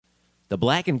The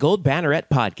Black and Gold Banneret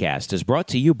podcast is brought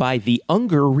to you by the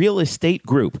Unger Real Estate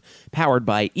Group, powered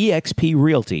by eXp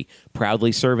Realty,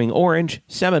 proudly serving Orange,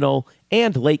 Seminole,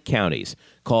 and Lake counties.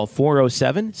 Call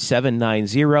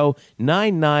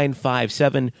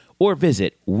 407-790-9957 or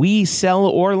visit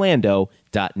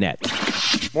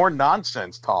WeSellOrlando.net. More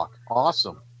nonsense talk.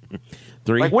 Awesome.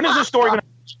 When is this story going to...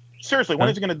 Seriously, when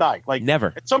is it going to die?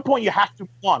 Never. At some point, you have to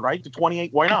move on, right? To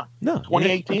 28. Why not? No.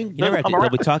 2018? We'll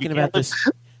be talking about this...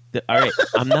 All right,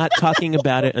 I'm not talking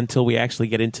about it until we actually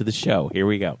get into the show. Here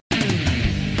we go.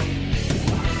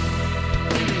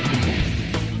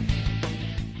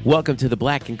 Welcome to the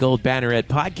Black and Gold Banneret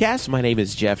podcast. My name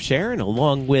is Jeff Sharon,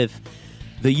 along with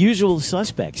the usual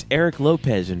suspects, Eric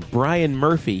Lopez and Brian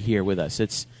Murphy, here with us.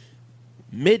 It's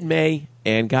mid-May,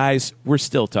 and guys, we're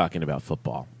still talking about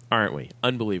football, aren't we?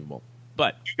 Unbelievable.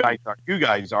 But you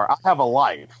guys are. I have a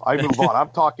life. I move on.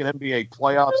 I'm talking NBA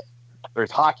playoffs.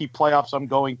 There's hockey playoffs I'm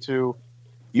going to.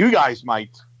 You guys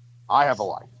might. I have a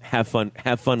life. Have fun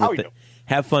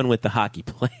with the hockey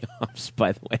playoffs,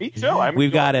 by the way. Me too. I'm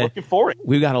looking forward.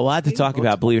 We've got a lot to talk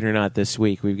about, believe it or not, this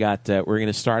week. We're going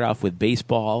to start off with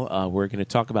baseball. We're going to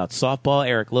talk about softball.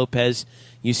 Eric Lopez,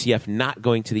 UCF not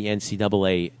going to the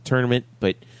NCAA tournament,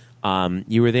 but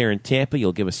you were there in Tampa.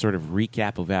 You'll give us sort of a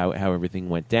recap of how everything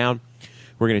went down.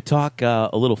 We're going to talk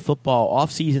a little football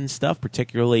offseason stuff,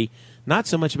 particularly not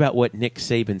so much about what Nick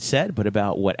Saban said, but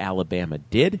about what Alabama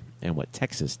did and what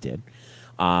Texas did.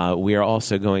 We are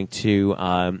also going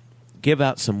to give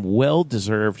out some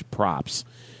well-deserved props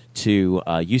to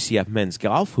UCF men's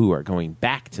golf, who are going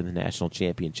back to the national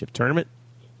championship tournament.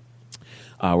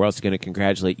 We're also going to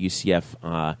congratulate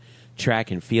UCF track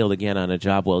and field again on a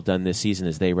job well done this season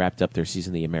as they wrapped up their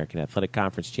season, the American Athletic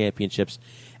Conference Championships.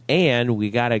 And we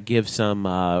got to give some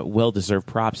well-deserved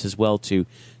props as well to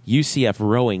UCF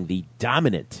rowing, the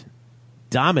dominant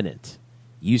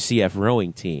UCF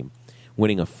rowing team,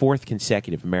 winning a fourth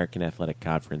consecutive American Athletic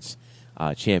Conference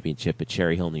championship at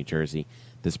Cherry Hill, New Jersey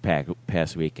this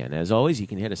past weekend. As always, you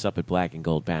can hit us up at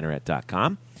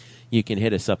blackandgoldbanneret.com. You can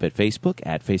hit us up at Facebook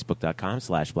at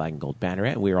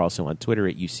facebook.com/blackandgoldbanneret. We are also on Twitter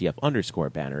at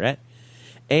UCF_banneret.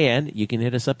 And you can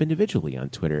hit us up individually on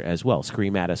Twitter as well.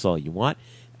 Scream at us all you want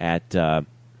at, me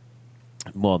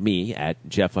at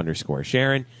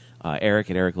Jeff_Sharon,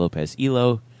 Eric at Eric Lopez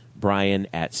Elo, Brian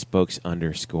at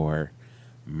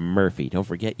Spokes_Murphy. Don't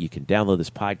forget, you can download this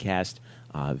podcast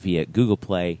via Google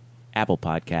Play, Apple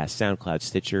Podcasts, SoundCloud,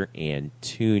 Stitcher, and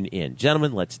TuneIn.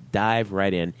 Gentlemen, let's dive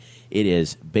right in. It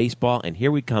is baseball, and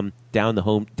here we come down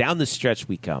the stretch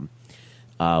we come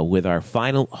with our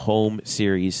final home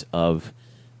series of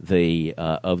the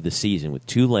season, with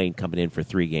Tulane coming in for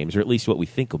 3 games, or at least what we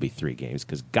think will be 3 games,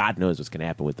 because God knows what's going to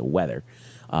happen with the weather.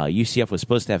 UCF was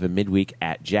supposed to have a midweek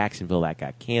at Jacksonville. That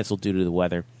got canceled due to the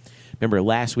weather. Remember,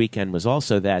 last weekend was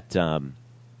also that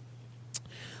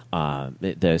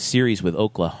the series with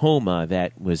Oklahoma,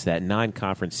 that was that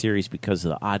non-conference series because of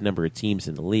the odd number of teams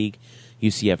in the league.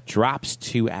 UCF drops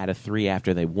 2 out of 3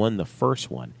 after they won the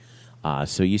first one.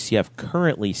 So UCF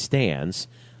currently stands,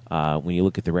 when you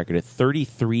look at the record, at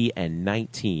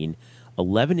 33-19,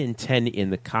 11-10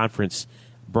 in the conference.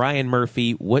 Brian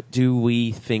Murphy, what do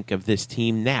we think of this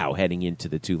team now heading into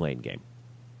the Tulane game?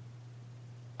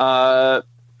 I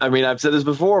mean, I've said this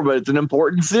before, but it's an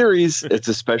important series. It's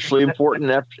especially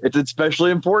important.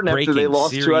 After they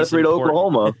lost 2 out of 3 to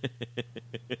Oklahoma.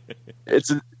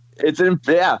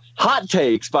 Hot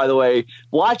takes, by the way.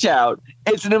 Watch out.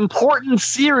 It's an important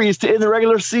series to end the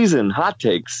regular season. Hot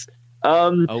takes. We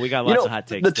got lots of hot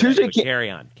takes. The Tuesday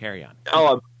carry on.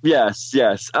 Oh, yes.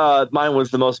 Mine was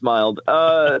the most mild.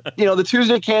 The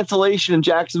Tuesday cancellation in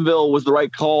Jacksonville was the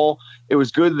right call. It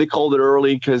was good that they called it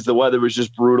early because the weather was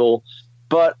just brutal.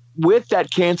 But with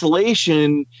that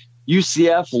cancellation,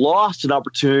 UCF lost an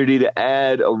opportunity to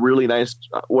add a really nice,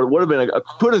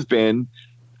 could have been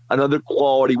another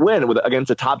quality win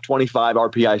against a top 25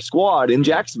 RPI squad in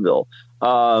Jacksonville.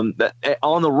 On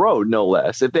the road, no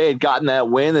less. If they had gotten that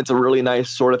win, it's a really nice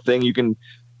sort of thing you can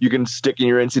stick in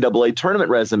your NCAA tournament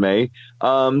resume.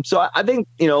 So I think,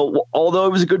 although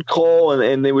it was a good call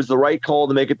and it was the right call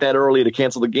to make it that early to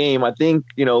cancel the game, I think,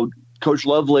 Coach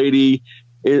Lovelady,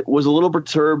 it was a little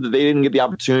perturbed that they didn't get the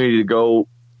opportunity to go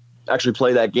actually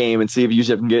play that game and see if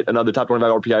UCF can get another top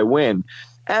 25 RPI win.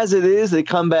 As it is, they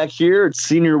come back here. It's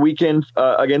senior weekend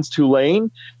against Tulane.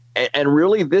 And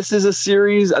really, this is a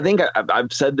series. I think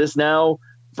I've said this now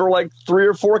for like 3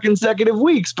 or 4 consecutive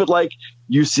weeks, but like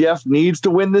UCF needs to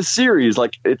win this series.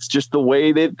 Like, it's just the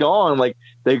way they've gone. Like,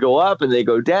 they go up and they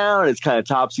go down. It's kind of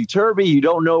topsy-turvy. You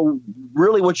don't know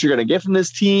really what you're going to get from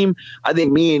this team. I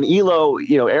think me and Elo,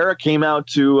 Eric came out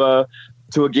to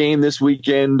to a game this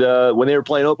weekend when they were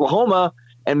playing Oklahoma,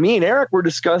 and me and Eric were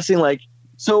discussing like,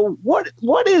 so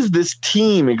what is this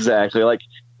team exactly like?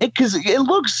 Because it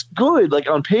looks good, like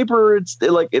on paper, it's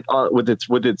like with its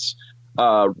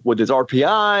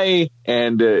RPI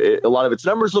and a lot of its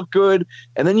numbers look good,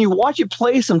 and then you watch it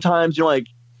play. Sometimes you're like,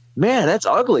 man, that's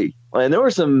ugly. And there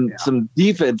was some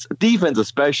defense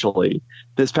especially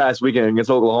this past weekend against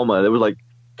Oklahoma. That was like,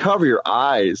 cover your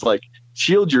eyes, like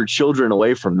shield your children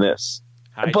away from this.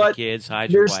 Hide your kids,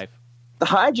 hide your wife.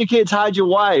 Hide your kids, hide your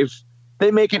wife.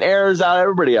 They making errors out of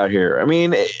everybody out here. I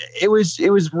mean, it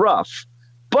was rough,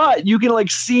 but you can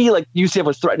like see like UCF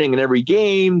was threatening in every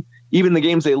game, even the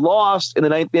games they lost in the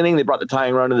ninth inning. They brought the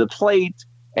tying run to the plate,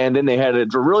 and then they had a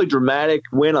really dramatic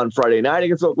win on Friday night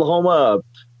against Oklahoma.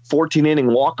 14-inning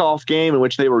walk-off game in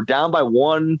which they were down by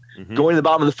one, going to the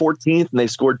bottom of the 14th, and they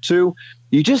scored 2.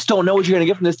 You just don't know what you're going to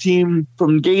get from this team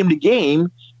from game to game.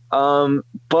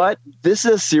 But this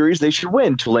is a series they should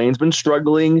win. Tulane's been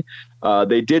struggling.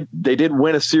 They did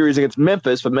win a series against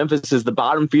Memphis, but Memphis is the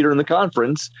bottom feeder in the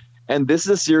conference. And this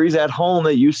is a series at home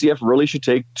that UCF really should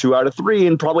take 2 out of 3.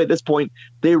 And probably at this point,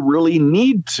 they really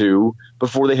need to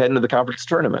before they head into the conference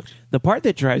tournament. The part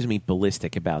that drives me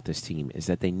ballistic about this team is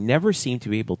that they never seem to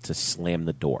be able to slam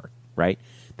the door, right?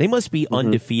 They must be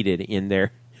undefeated in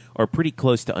their, or pretty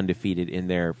close to undefeated in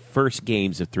their first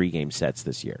games of 3-game sets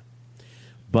this year.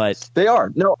 But they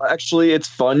are. No, actually, it's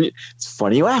fun. It's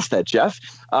funny you asked that, Jeff.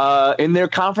 In their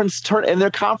conference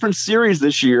series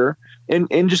this year,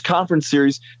 in just conference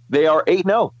series, they are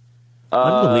 8-0.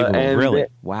 Unbelievable! Really?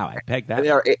 Wow, I pegged that. They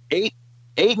are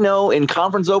 8-0 in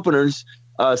conference openers,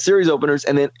 series openers,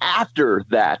 and then after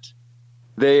that,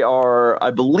 they are,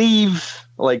 I believe,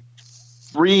 like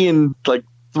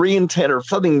 3-10 or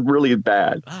something really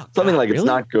bad. Oh, something like really? It's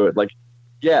not good. Like,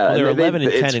 yeah, well, they're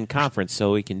 11-10 in conference,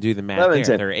 so we can do the math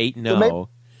there. They're 8-0,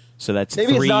 so that's 3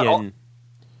 3 well,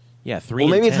 maybe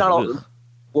 10. It's not all.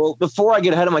 Well, before I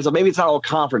get ahead of myself, maybe it's not all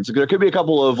conference. There could be a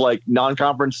couple of like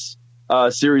non-conference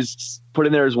series put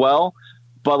in there as well.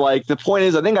 But like the point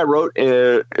is, I think I wrote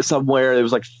somewhere it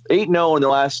was like 8-0 in the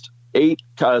last 8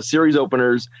 series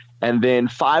openers, and then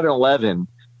 5-11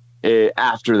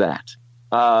 after that.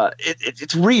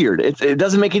 It's weird. It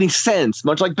doesn't make any sense.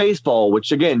 Much like baseball,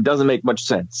 which again doesn't make much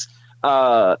sense.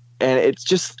 And it's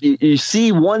just you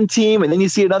see one team and then you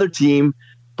see another team,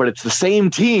 but it's the same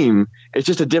team. It's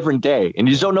just a different day, and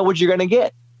you just don't know what you're going to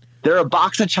get. They're a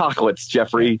box of chocolates,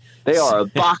 Jeffrey. They are a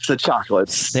box of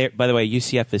chocolates. By the way,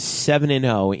 UCF is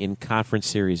 7-0 in conference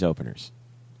series openers.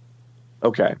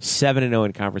 Okay, 7-0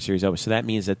 in conference series openers. So that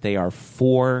means that they are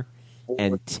 4-10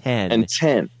 and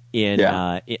 10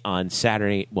 on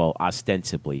Saturday. Well,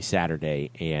 ostensibly Saturday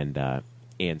and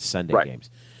Sunday games.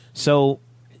 So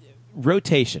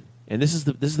rotation, and this is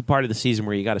the part of the season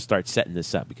where you got to start setting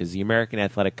this up because the American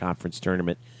Athletic Conference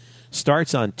tournament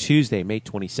starts on Tuesday, May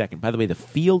 22nd. By the way, the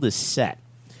field is set.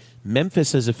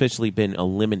 Memphis has officially been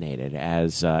eliminated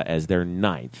as their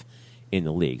 9th in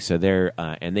the league. So they're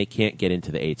and they can't get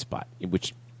into the 8th spot.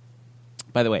 Which,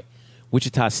 by the way,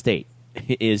 Wichita State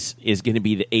is going to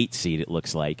be the 8th seed. It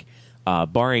looks like,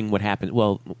 barring what happens.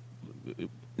 Well,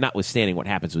 notwithstanding what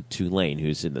happens with Tulane,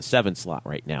 who's in the 7th slot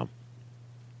right now.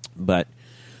 But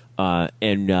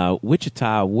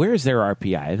Wichita, where's their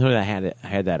RPI? I know that I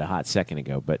had that a hot second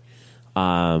ago, but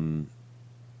 39.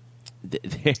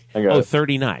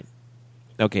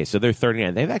 Okay, so they're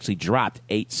 39. They've actually dropped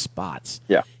 8 spots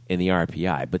in the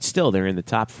RPI, but still they're in the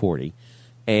top 40,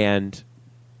 and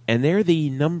they're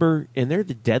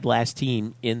the dead last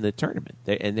team in the tournament,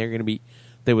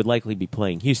 they would likely be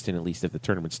playing Houston at least if the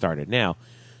tournament started now.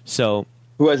 So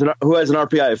who has an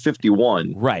RPI of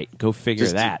 51? Right, go figure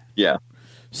that. Yeah.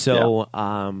 So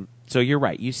so you're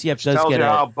right. UCF does tells get you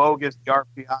how bogus the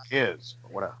RPI is.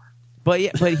 Whatever. But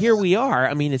here we are.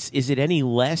 I mean, is it any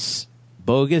less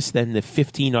bogus than the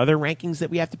 15 other rankings that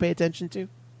we have to pay attention to?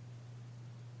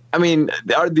 I mean,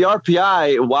 the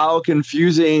RPI, while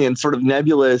confusing and sort of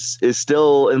nebulous, is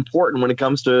still important when it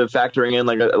comes to factoring in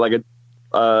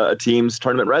a team's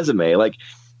tournament resume. Like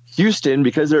Houston,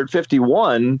 because they're at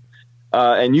 51,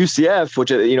 and UCF,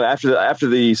 which after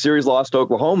the series lost to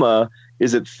Oklahoma,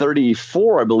 is at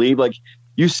 34, I believe. Like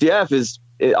UCF is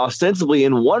ostensibly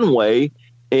in one way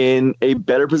in a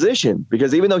better position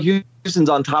because even though Houston's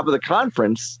on top of the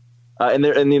conference and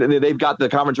they've got the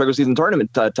conference regular season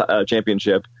tournament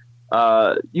championship,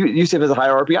 UCF has a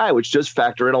higher RPI, which does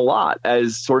factor in a lot,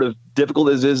 as sort of difficult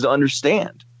as it is to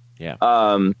understand. Yeah.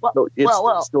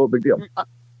 It's still a big deal.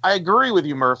 I agree with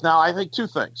you, Murph. Now, I think 2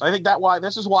 things. I think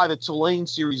this is why the Tulane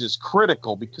series is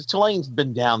critical because Tulane's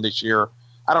been down this year.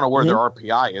 I don't know where their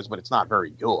RPI is, but it's not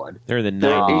very good. They're in the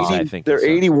 90s, I think. They're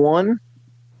 81.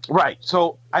 Right.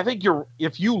 So I think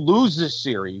if you lose this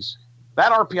series,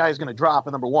 that RPI is going to drop.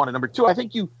 And number one, and number two, I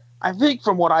think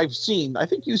from what I've seen, I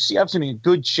think UCF's in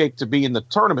good shape to be in the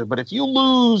tournament. But if you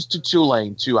lose to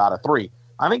Tulane 2 out of 3,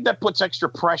 I think that puts extra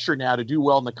pressure now to do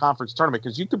well in the conference tournament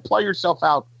because you could play yourself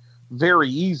out very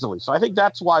easily. So I think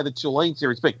that's why the Tulane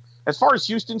series is big. As far as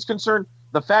Houston's concerned,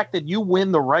 the fact that you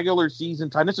win the regular season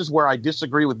time, this is where I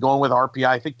disagree with going with RPI.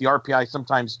 I think the RPI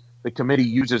sometimes the committee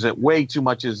uses it way too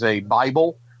much as a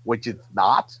Bible, which it's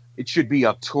not. It should be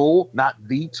a tool, not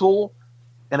the tool.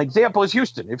 An example is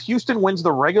Houston. If Houston wins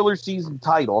the regular season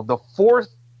title of the 4th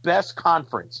best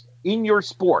conference in your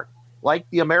sport, like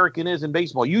the American is in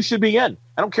baseball, you should be in.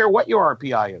 I don't care what your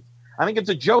RPI is. I think it's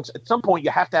a joke. At some point,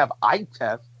 you have to have eye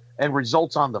tests and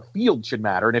results on the field should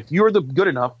matter. And if you're good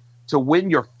enough to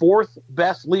win your 4th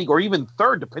best league or even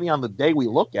 3rd, depending on the day we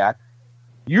look at,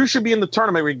 you should be in the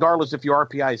tournament regardless if your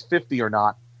RPI is 50 or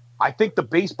not. I think the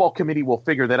baseball committee will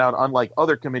figure that out, unlike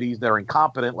other committees that are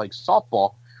incompetent like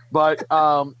softball. But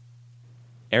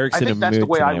Eric's in a mood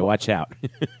tonight. Watch out.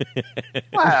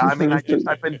 I mean,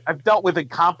 I've dealt with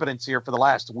incompetence here for the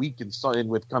last week and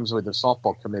comes with the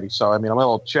softball committee. So I mean, I'm a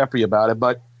little chippy about it,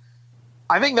 but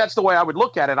I think that's the way I would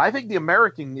look at it. I think the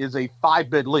American is a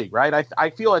 5-bid league, right? I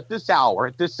feel at this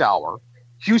hour,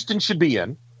 Houston should be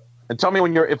in. And tell me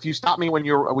if you stop me when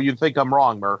you think I'm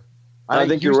wrong, Murph. I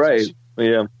think you're right.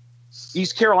 Yeah.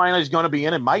 East Carolina is going to be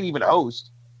in and might even host.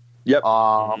 Yep.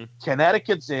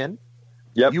 Connecticut's in.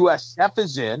 Yep. USF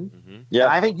is in. Mm-hmm. Yeah.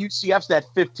 I think UCF's that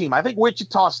 5th team. I think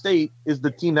Wichita State is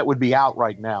the team that would be out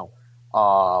right now.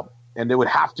 And they would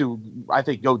have to, I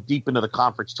think, go deep into the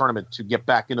conference tournament to get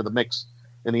back into the mix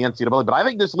in the NCAA. But I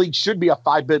think this league should be a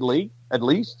 5-bid league, at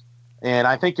least. And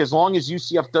I think as long as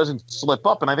UCF doesn't slip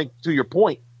up, and I think to your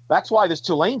point, that's why this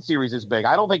Tulane series is big.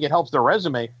 I don't think it helps their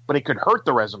resume, but it could hurt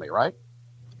the resume, right?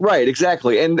 Right,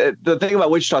 exactly. And the thing about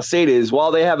Wichita State is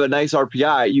while they have a nice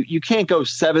RPI, you can't go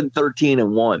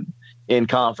 7-13-1 in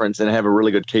conference and have a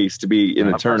really good case to be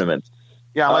in the tournament.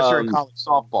 Yeah, unless you're in college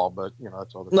softball, but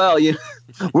that's all. Well,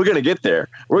 we're going to get there.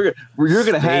 You're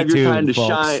going to have your time to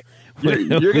shine. You're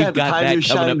going to have the time to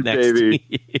shine, baby.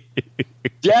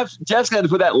 Jeff's going to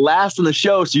put that last on the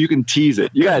show so you can tease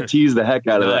it. You got to tease the heck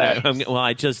out of that. Well,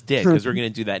 I just did because we're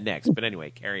going to do that next. But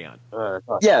anyway, carry on.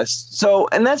 Yes. So,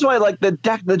 and that's why like the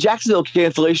Jacksonville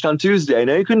cancellation on Tuesday. I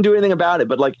know you couldn't do anything about it,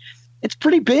 but like it's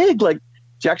pretty big. Like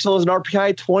Jacksonville is an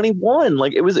RPI 21.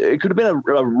 Like it could have been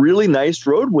a really nice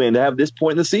road win to have this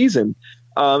point in the season.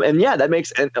 And yeah, that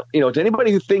makes to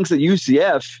anybody who thinks that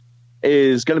UCF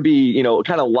is going to be,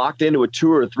 kind of locked into a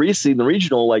 2 or 3 seed in the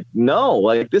regional. Like, no,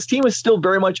 like this team is still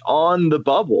very much on the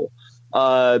bubble.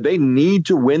 They need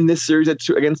to win this series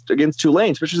against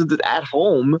Tulane, especially since it's at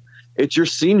home. It's your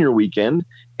senior weekend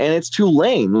and it's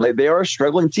Tulane. Like, they are a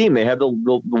struggling team. They have the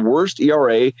worst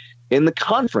ERA in the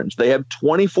conference. They have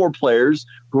 24 players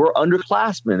who are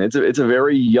underclassmen. It's a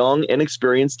very young,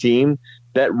 inexperienced team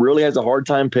that really has a hard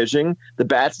time pitching. The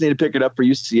bats need to pick it up for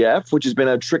UCF, which has been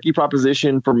a tricky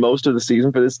proposition for most of the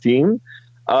season for this team.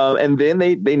 And then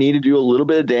they need to do a little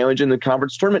bit of damage in the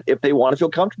conference tournament if they want to feel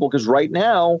comfortable. Because right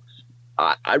now,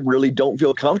 I really don't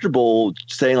feel comfortable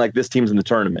saying like this team's in the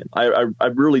tournament. I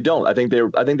really don't. I think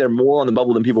they're more on the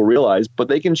bubble than people realize, but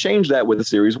they can change that with a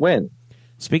series win.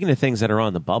 Speaking of things that are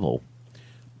on the bubble,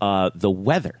 the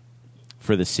weather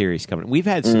for the series coming. We've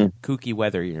had some kooky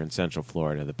weather here in Central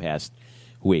Florida the past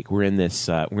week. We're in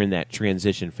that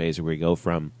transition phase where we go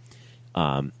from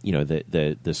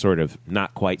the sort of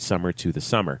not quite summer to the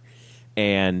summer,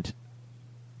 and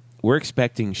we're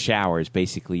expecting showers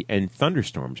basically and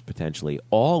thunderstorms potentially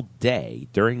all day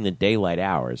during the daylight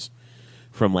hours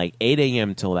from like 8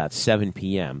 a.m. till about 7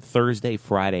 p.m. Thursday,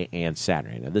 Friday, and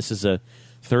Saturday. Now this is a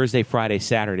Thursday, Friday,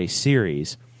 Saturday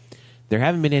series. There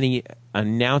haven't been any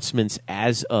announcements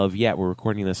as of yet. We're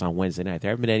recording this on Wednesday night. There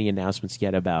haven't been any announcements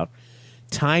yet about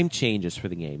time changes for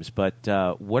the games, but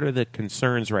what are the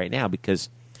concerns right now? Because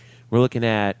we're looking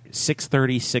at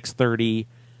 6:30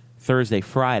 Thursday,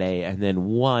 Friday, and then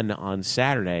 1 on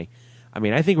Saturday. I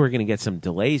mean, I think we're going to get some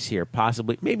delays here,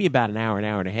 possibly maybe about an hour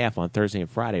and a half on Thursday and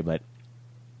Friday, but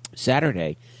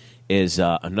Saturday is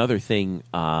another thing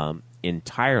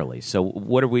entirely. So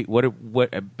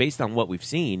what based on what we've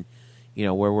seen,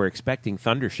 where we're expecting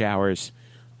thunder showers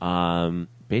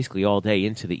basically all day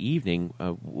into the evening,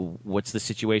 what's the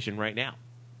situation right now?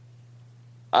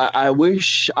 I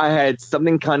wish I had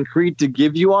something concrete to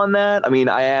give you on that. I mean,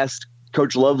 I asked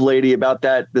Coach Lovelady about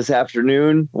that this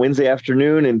afternoon, Wednesday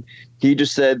afternoon, and he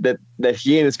just said that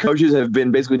he and his coaches have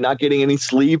been basically not getting any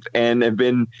sleep and have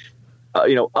been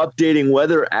updating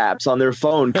weather apps on their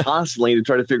phone constantly to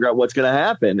try to figure out what's going to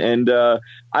happen. And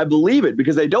I believe it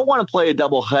because they don't want to play a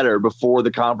doubleheader before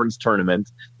the conference tournament.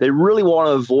 They really want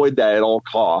to avoid that at all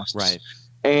costs. Right.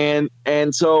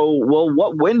 And so, well,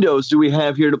 what windows do we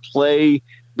have here to play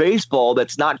baseball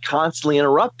that's not constantly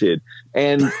interrupted?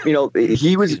 And,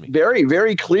 he was very,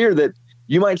 very clear that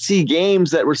you might see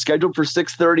games that were scheduled for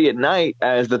 6:30 at night,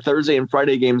 as the Thursday and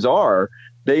Friday games are.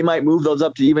 They might move those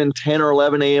up to even 10 or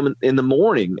 11 a.m. in the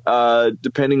morning,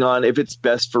 depending on if it's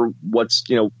best for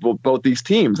both these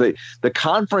teams. The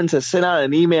conference has sent out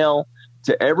an email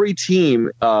to every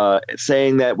team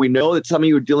saying that we know that some of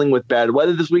you are dealing with bad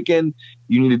weather this weekend.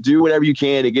 You need to do whatever you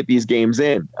can to get these games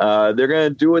in. They're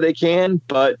going to do what they can,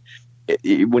 but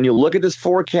when you look at this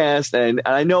forecast, and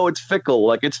I know it's fickle,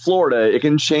 like it's Florida, it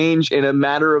can change in a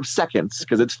matter of seconds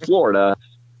because it's Florida.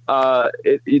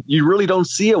 You really don't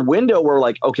see a window where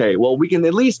okay, well, we can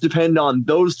at least depend on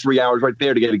those 3 hours right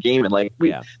there to get a game in. I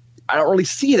don't really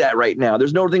see that right now.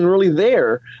 There's nothing really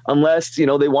there unless, they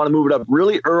want to move it up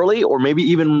really early or maybe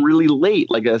even really late,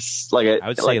 I would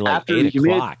say after 8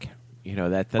 o'clock.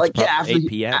 That's probably 8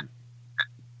 p.m.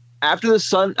 After the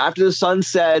sun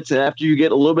sets and after you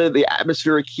get a little bit of the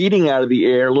atmospheric heating out of the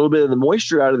air, a little bit of the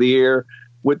moisture out of the air,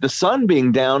 with the sun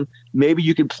being down, maybe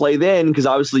you could play then because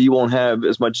obviously you won't have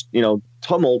as much,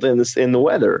 tumult in the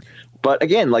weather. But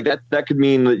again, that could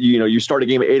mean that you start a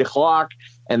game at 8 o'clock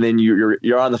and then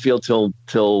you're on the field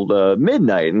till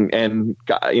midnight, and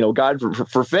God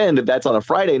forfend if that's on a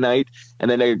Friday night,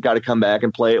 and then they got to come back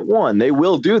and play at 1. They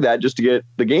will do that just to get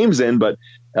the games in, but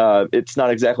it's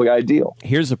not exactly ideal.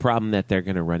 Here's the problem that they're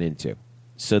going to run into.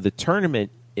 So the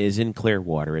tournament is in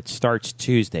Clearwater. It starts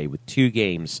Tuesday with 2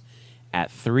 games at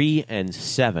 3 and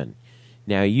 7.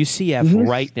 Now, UCF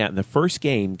right now, the first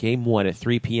game 1 at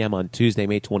 3 p.m. on Tuesday,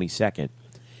 May 22nd,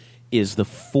 is the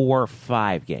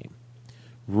 4-5 game.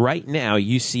 Right now,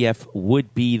 UCF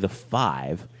would be the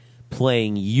 5,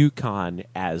 playing UConn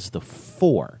as the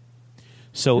 4.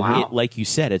 So, like you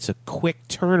said, it's a quick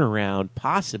turnaround,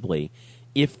 possibly,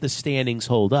 if the standings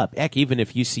hold up. Heck, even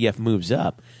if UCF moves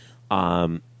up,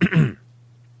 and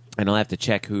I'll have to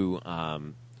check who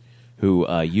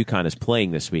UConn is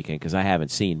playing this weekend because I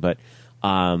haven't seen. But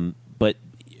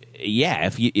yeah,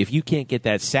 if you can't get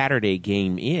that Saturday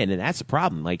game in, and that's a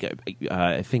problem. I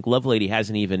think Lovelady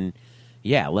hasn't even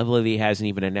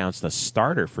announced the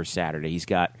starter for Saturday. He's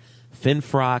got Finn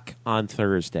Frock on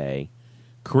Thursday,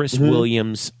 Chris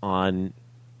Williams on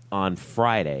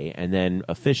Friday, and then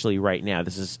officially right now,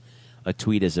 this is a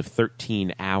tweet as of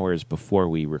 13 hours before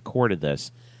we recorded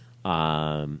this,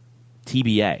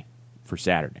 TBA for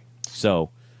Saturday.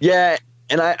 So yeah,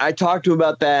 and I talked to him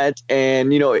about that,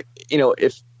 and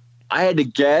if I had to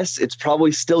guess, it's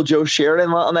probably still Joe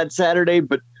Sheridan on that Saturday,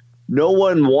 but no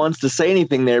one wants to say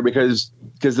anything there because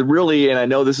really, and I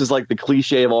know this is the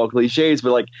cliche of all cliches,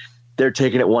 but they're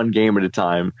taking it one game at a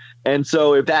time, and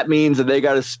so if that means that they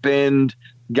got to spend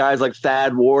guys like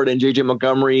Thad Ward and JJ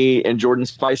Montgomery and Jordan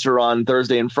Spicer on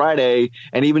Thursday and Friday,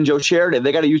 and even Joe Sheridan,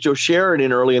 they got to use Joe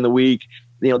Sheridan early in the week.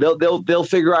 They'll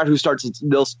figure out who starts.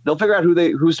 They'll figure out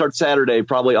who starts Saturday,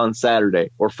 probably on Saturday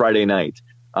or Friday night.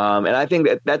 And I think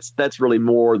that's really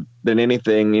more than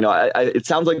anything. It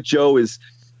sounds like Joe is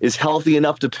healthy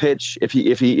enough to pitch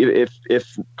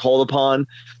if called upon,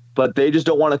 but they just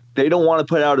don't want to. They don't want to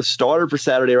put out a starter for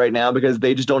Saturday right now because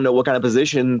they just don't know what kind of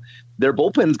position their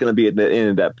bullpen is going to be at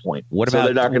that point. So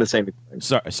they're not going to say anything.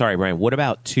 Sorry, Brian. What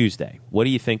about Tuesday? What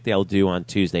do you think they'll do on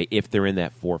Tuesday if they're in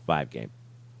that 4-5 game?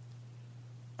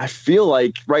 I feel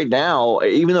like right now,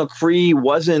 even though Cree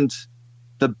wasn't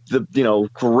the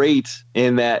great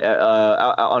in that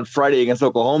on Friday against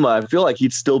Oklahoma, I feel like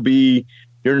he'd still be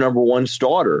your number 1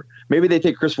 starter. Maybe they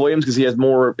take Chris Williams because he has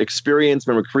more experience.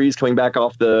 Remember, Cree's coming back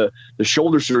off the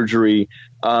shoulder surgery.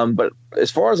 But as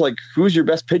far as who's your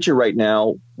best pitcher right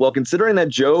now, well, considering that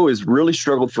Joe has really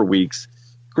struggled for weeks,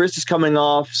 Chris is coming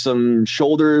off some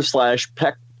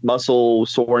shoulder/pec muscle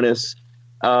soreness.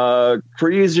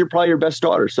 Cree is probably your best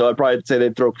starter, so I'd probably say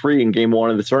they'd throw Cree in game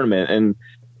 1 of the tournament,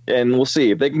 and we'll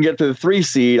see if they can get to the 3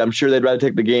 seed. I'm sure they'd rather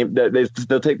take the game.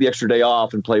 They'll take the extra day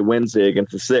off and play Wednesday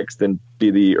against the 6th, than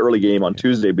be the early game on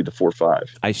Tuesday, be the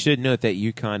 4-5. I should note that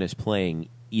UConn is playing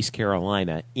East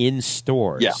Carolina in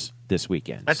stores this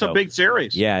weekend. That's a big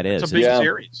series. Yeah, it is. It's a big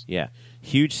series. Yeah,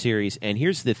 huge series. And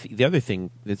here's the other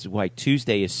thing. That's why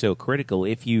Tuesday is so critical.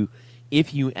 If you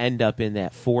end up in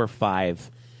that 4-5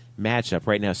 matchup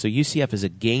right now. So UCF is a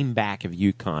game back of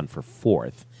UConn for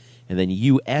 4th, and then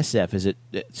USF is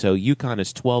so UConn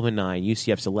is 12-9,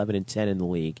 UCF's 11-10 in the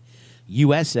league.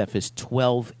 USF is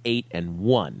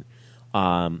 12-8-1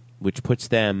 which puts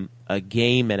them a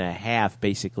game and a half,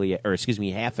 basically, or excuse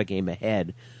me, half a game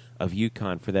ahead of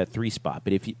UConn for that 3 spot.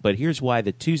 But here's why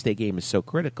the Tuesday game is so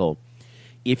critical.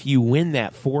 If you win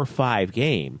that 4-5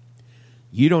 game,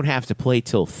 you don't have to play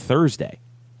till Thursday.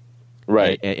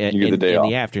 Right. You get the day off.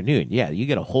 In the afternoon. Yeah, you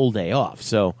get a whole day off.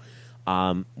 So,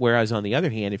 whereas on the other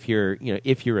hand, if you're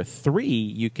a 3,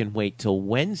 you can wait till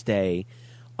Wednesday,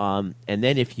 and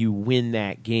then if you win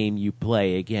that game, you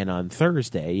play again on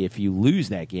Thursday. If you lose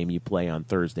that game, you play on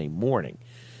Thursday morning.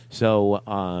 So,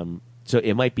 so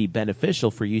it might be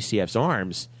beneficial for UCF's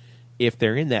arms if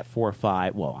they're in that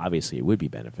 4-5. Well, obviously it would be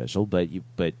beneficial, but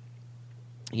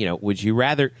would you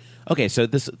rather? Okay, so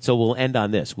we'll end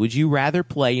on this. Would you rather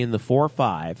play in the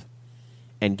 4-5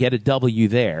 and get a W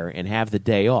there and have the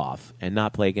day off and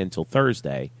not play again until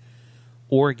Thursday,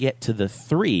 or get to the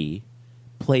 3,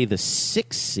 play the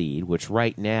 6 seed, which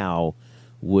right now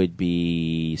would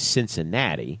be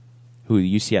Cincinnati,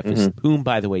 whom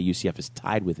by the way UCF is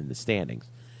tied with in the standings,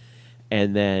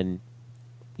 and then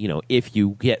if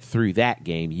you get through that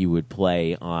game, you would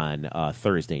play on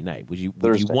Thursday night. Would you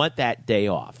want that day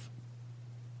off?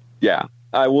 Yeah,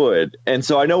 I would. And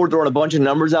so I know we're throwing a bunch of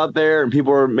numbers out there, and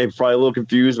people are maybe probably a little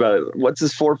confused about it. What's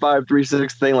this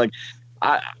 4-5-3-6 thing? Like,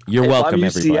 you're welcome,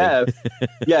 everybody.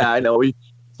 Yeah, I know.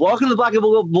 Welcome to the Black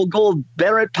and Gold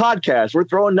Barrett podcast. We're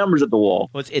throwing numbers at the wall.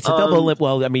 Well, it's a double.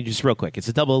 Well, I mean, just real quick, it's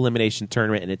a double elimination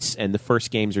tournament, and the first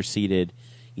games are seeded,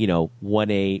 1-8,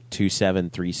 2-7,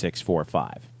 3-6,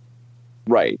 4-5.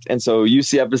 Right. And so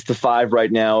UCF is the 5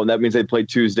 right now, and that means they play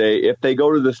Tuesday. If they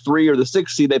go to the 3 or the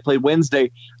 6 seed, they play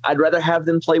Wednesday. I'd rather have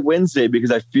them play Wednesday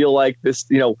because I feel like this,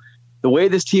 the way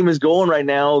this team is going right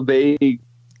now, they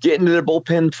get into their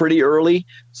bullpen pretty early,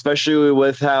 especially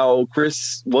with how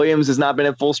Chris Williams has not been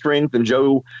at full strength and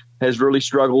Joe has really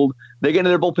struggled. They get into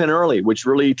their bullpen early, which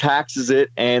really taxes it.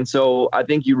 And so I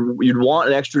think you'd want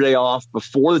an extra day off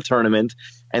before the tournament,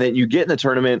 and then you get in the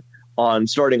tournament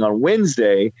starting on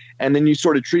Wednesday, and then you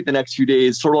sort of treat the next few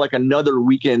days sort of like another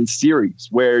weekend series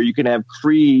where you can have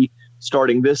Cree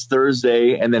starting this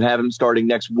Thursday and then have him starting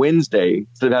next Wednesday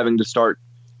instead of having to start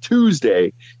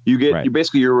Tuesday. You get you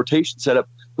basically your rotation set up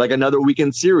like another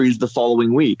weekend series the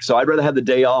following week. So I'd rather have the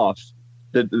day off.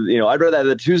 I'd rather have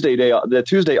the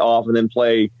Tuesday off and then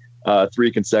play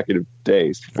 3 consecutive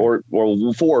days, 4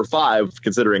 or 5,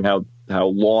 considering how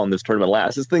long this tournament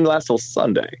lasts. This thing lasts till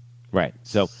Sunday. Right.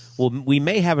 So, we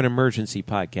may have an emergency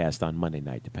podcast on Monday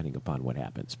night, depending upon what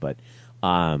happens. But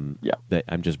I'm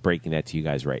just breaking that to you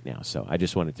guys right now. So I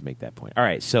just wanted to make that point. All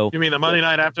right. So you mean the Monday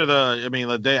night after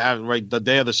the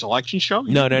day of the selection show?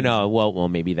 No. Well,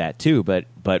 maybe that too. But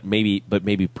maybe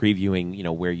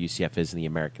previewing where UCF is in the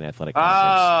American Athletic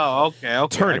Conference. Okay.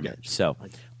 Tournament. So.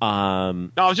 No,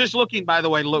 I was just looking. By the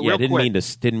way, real quick.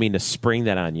 Didn't mean to spring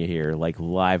that on you here, like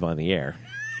live on the air.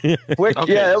 Quick,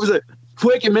 okay. Yeah, that was a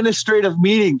quick administrative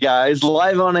meeting, guys,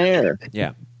 live on air.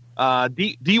 Yeah.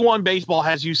 D1 baseball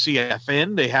has UCF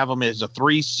in. They have them as a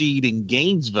 3 seed in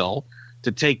Gainesville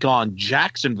to take on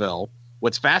Jacksonville.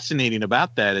 What's fascinating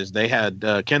about that is they had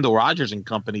Kendall Rogers and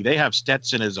company. They have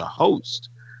Stetson as a host,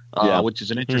 which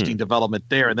is an interesting development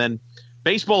there. And then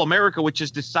Baseball America, which has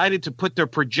decided to put their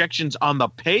projections on the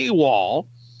paywall.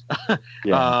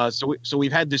 So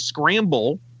we've had to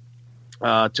scramble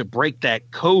to break that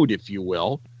code, if you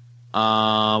will.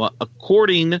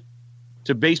 According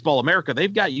to Baseball America,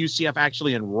 they've got UCF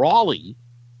actually in Raleigh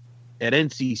at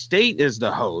NC State as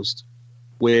the host,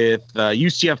 with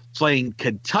UCF playing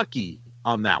Kentucky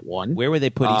on that one. Where would they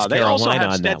put East Carolina on that one? They also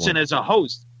have Stetson as a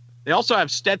host. They also have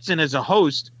Stetson as a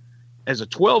host as a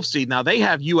 12 seed. Now they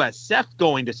have USF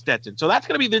going to Stetson. So that's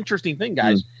going to be the interesting thing,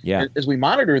 guys. As we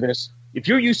monitor this, if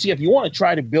you're UCF, you want to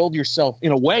try to build yourself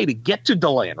in a way to get to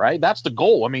DeLand, right? That's the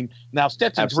goal. I mean, now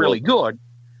Stetson's really good.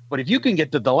 But if you can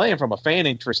get to DeLand from a fan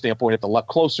interest standpoint at the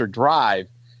closer drive,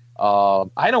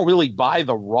 I don't really buy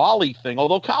the Raleigh thing.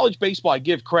 Although college baseball, I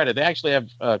give credit; they actually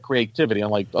have creativity,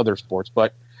 unlike other sports.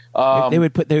 But they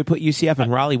would put UCF in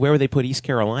Raleigh. Where would they put East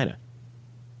Carolina?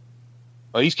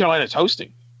 East Carolina's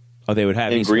hosting. Oh, they would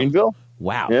have in Greenville.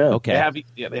 Wow. Yeah. Okay.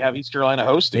 They have East Carolina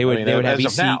hosting. They would have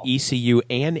ECU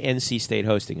and NC State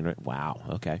hosting. Wow.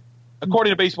 Okay.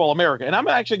 According to Baseball America. And I'm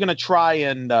actually going to try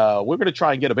and we're going to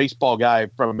try and get a baseball guy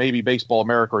from maybe Baseball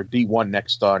America or D1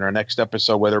 next on our next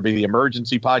episode, whether it be the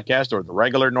emergency podcast or the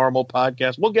regular normal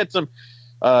podcast. We'll get some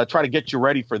try to get you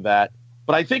ready for that.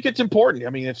 But I think it's important.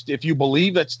 I mean, if you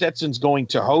believe that Stetson's going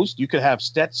to host, you could have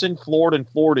Stetson, Florida, and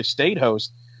Florida State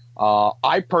host.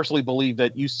 I personally believe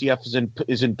that UCF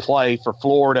is in play for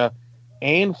Florida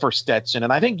and for Stetson.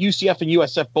 And I think UCF and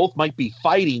USF both might be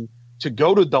fighting to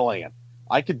go to DeLand.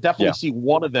 I could definitely see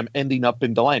one of them ending up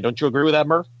in DeLand. Don't you agree with that,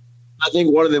 Murph? I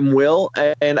think one of them will.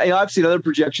 And I've seen other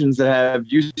projections that have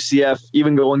UCF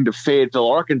even going to Fayetteville,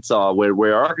 Arkansas,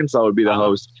 where Arkansas would be the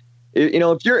host.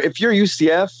 If you're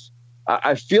UCF,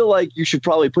 I feel like you should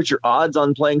probably put your odds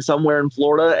on playing somewhere in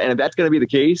Florida. And if that's going to be the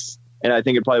case, and I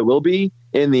think it probably will be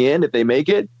in the end if they make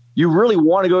it, you really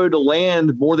want to go to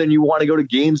land more than you want to go to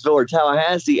Gainesville or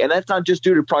Tallahassee. And that's not just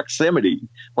due to proximity.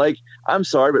 Like, I'm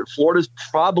sorry, but Florida's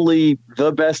probably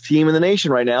the best team in the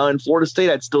nation right now. And Florida State,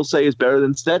 I'd still say, is better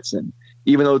than Stetson,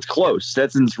 even though it's close.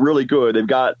 Stetson's really good. They've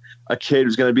got a kid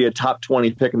who's going to be a top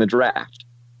 20 pick in the draft,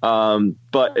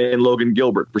 but in Logan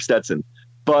Gilbert for Stetson.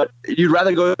 But you'd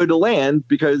rather go to land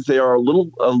because they are a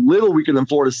little weaker than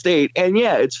Florida State. And,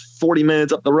 yeah, it's 40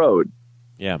 minutes up the road.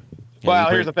 Yeah.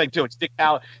 Well, here's the thing too. It's Dick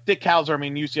Hauser. I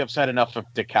mean, UCF's had enough of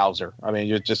Dick Hauser. I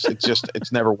mean,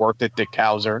 it's never worked at Dick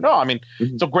Hauser. No, I mean,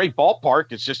 it's a great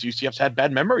ballpark. It's just UCF's had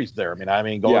bad memories there. I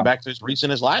mean, going back to as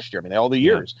recent as last year. I mean, all the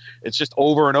years. Yeah. It's just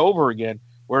over and over again.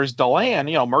 Whereas DeLand,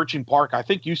 Merchant Park, I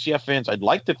think UCF fans, I'd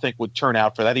like to think, would turn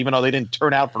out for that, even though they didn't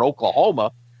turn out for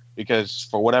Oklahoma because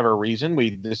for whatever reason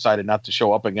we decided not to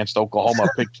show up against Oklahoma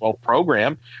Big 12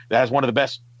 program that has one of the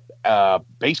best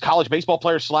college baseball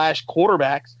players /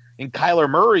 quarterbacks in Kyler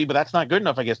Murray, but that's not good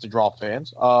enough, I guess, to draw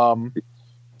fans. But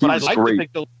I'd like to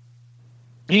think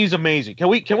he's amazing. Can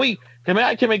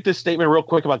I make this statement real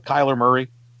quick about Kyler Murray?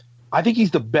 I think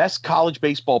he's the best college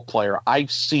baseball player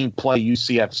I've seen play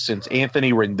UCF since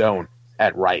Anthony Rendon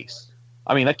at Rice.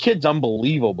 I mean, that kid's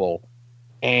unbelievable.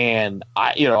 And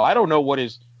I don't know what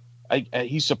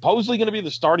he's supposedly going to be the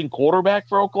starting quarterback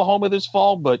for Oklahoma this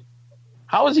fall, but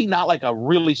how is he not like a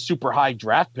really super high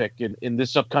draft pick in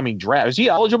this upcoming draft? Is he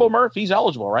eligible, Murph? He's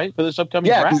eligible, right, for this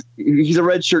upcoming draft? Yeah, he's a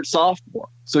redshirt sophomore.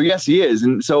 So, yes, he is.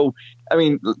 And so, I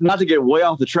mean, not to get way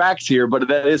off the tracks here, but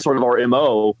that is sort of our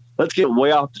MO. Let's get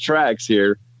way off the tracks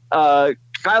here.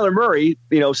 Kyler Murray,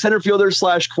 center fielder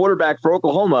 / quarterback for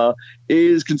Oklahoma,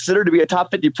 is considered to be a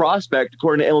top 50 prospect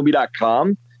according to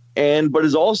MLB.com. But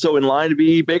is also in line to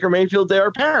be Baker Mayfield's heir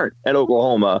apparent at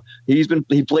Oklahoma. He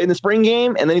played in the spring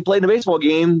game and then he played in the baseball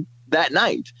game that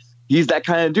night. He's that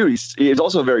kind of dude. He's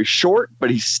also very short, but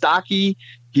he's stocky.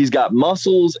 He's got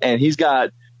muscles and he's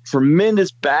got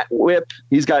tremendous bat whip.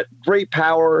 He's got great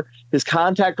power. His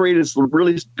contact rate has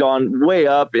really gone way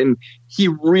up, and he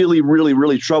really, really,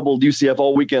 really troubled UCF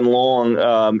all weekend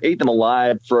long. Ate them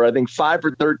alive for, I think, 5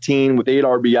 for 13 with 8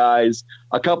 RBIs,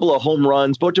 a couple of home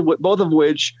runs, both of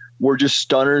which were just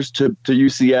stunners to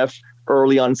UCF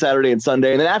early on Saturday and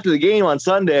Sunday. And then after the game on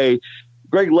Sunday,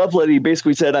 Greg Lovelady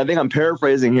basically said, I think I'm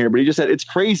paraphrasing here, but he just said, it's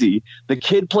crazy. The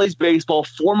kid plays baseball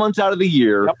 4 months out of the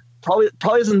year. Yep. Probably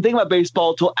doesn't think about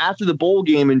baseball until after the bowl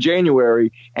game in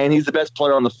January, and he's the best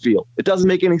player on the field. It doesn't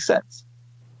make any sense.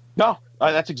 No,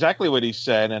 that's exactly what he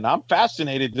said, and I'm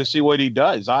fascinated to see what he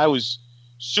does. I was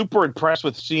super impressed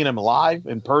with seeing him live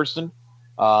in person.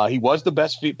 He was the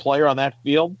best player on that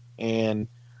field, and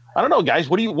I don't know, guys.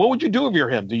 What would you do if you're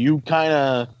him? Do you kind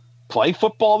of play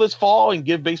football this fall and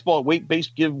give baseball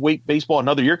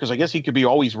another year? Because I guess he could be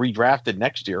always redrafted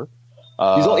next year.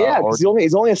 He's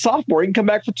only a sophomore. He can come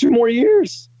back for 2 more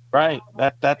years. Right.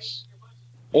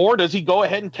 Or does he go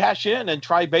ahead and cash in and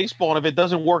try baseball? And if it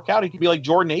doesn't work out, he could be like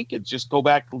Jordan Akins, just go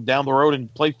back down the road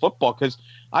and play football. Because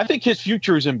I think his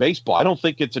future is in baseball. I don't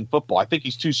think it's in football. I think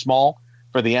he's too small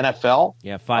for the NFL.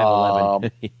 Yeah,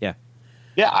 5'11". Yeah.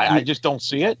 Yeah, I just don't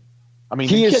see it. I mean,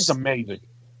 the kid's amazing.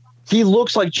 He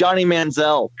looks like Johnny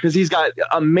Manziel because he's got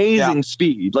amazing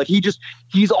speed. Like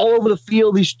he's all over the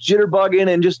field. He's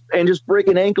jitterbugging and just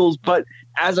breaking ankles. But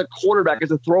as a quarterback,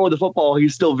 as a thrower of the football,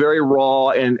 he's still very raw.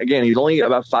 And again, he's only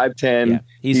about 5'10". Yeah.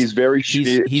 He's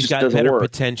got better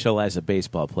potential as a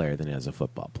baseball player than as a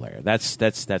football player. That's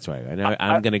right.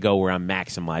 I'm going to go where I'm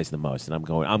maximized the most, and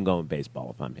I'm going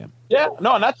baseball if I'm him. Yeah,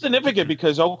 no, and that's significant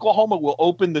because Oklahoma will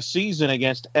open the season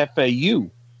against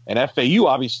FAU. And FAU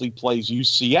obviously plays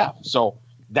UCF. So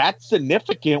that's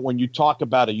significant when you talk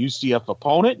about a UCF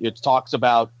opponent. It talks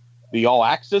about the All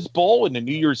Access Bowl in the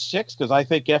New Year's Six, because I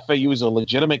think FAU is a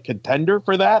legitimate contender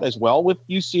for that as well with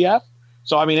UCF.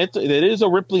 So, I mean, it is a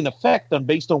rippling effect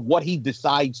based on what he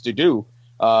decides to do.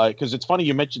 Because it's funny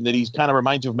you mentioned that he's kind of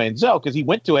reminds you of Manziel because he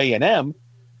went to A&M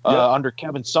under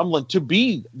Kevin Sumlin to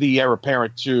be the heir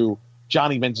apparent to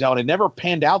Johnny Manziel, and it never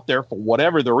panned out there for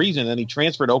whatever the reason. And he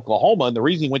transferred to Oklahoma, and the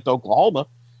reason he went to Oklahoma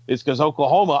is because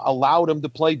Oklahoma allowed him to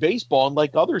play baseball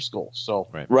unlike other schools. So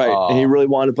right. And he really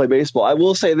wanted to play baseball. I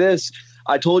will say this.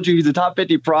 I told you he's a top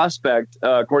 50 prospect,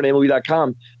 according to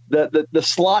MLB.com. The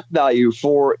slot value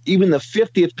for even the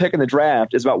 50th pick in the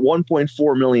draft is about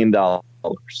 $1.4 million.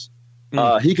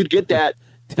 He could get that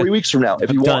 3 weeks from now if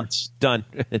he wants. Done.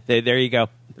 There you go.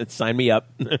 Sign me up.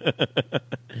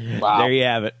 Wow. There you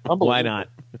have it. Why not?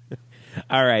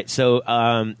 All right. So,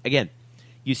 again,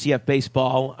 UCF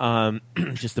baseball,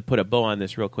 just to put a bow on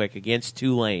this real quick, against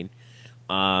Tulane.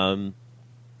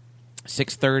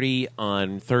 6:30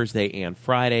 on Thursday and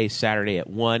Friday, Saturday at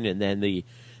 1, and then the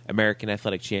American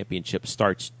Athletic Championship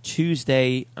starts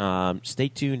Tuesday. Stay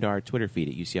tuned to our Twitter feed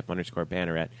at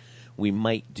UCF_Banneret. We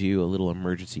might do a little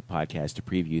emergency podcast to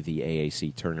preview the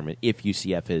AAC tournament if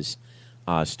UCF is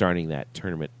starting that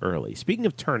tournament early. Speaking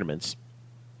of tournaments,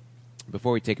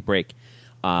 before we take a break,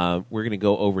 we're going to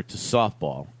go over to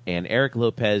softball. And Eric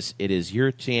Lopez, it is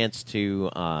your chance to,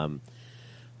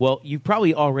 well, you've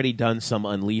probably already done some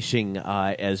unleashing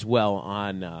as well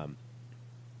on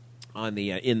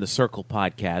the In the Circle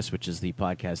podcast, which is the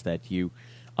podcast that you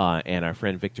and our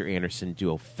friend Victor Anderson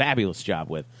do a fabulous job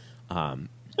with on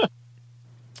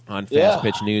Fast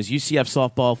Pitch News. UCF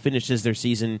softball finishes their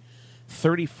season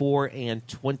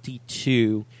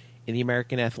 34-22 in the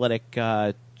American Athletic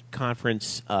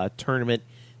Conference tournament.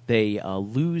 They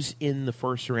lose in the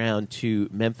first round to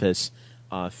Memphis.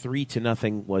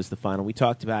 3-0 was the final. We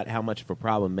talked about how much of a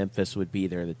problem Memphis would be.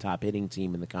 They're the top hitting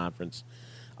team in the conference.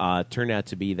 Turned out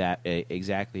to be that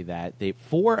exactly that.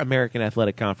 4 American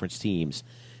Athletic Conference teams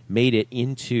made it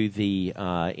into the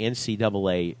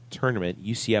NCAA tournament.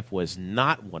 UCF was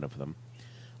not one of them.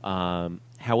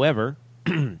 However,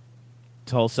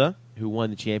 Tulsa, who won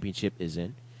the championship, is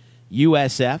in.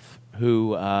 USF,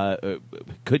 who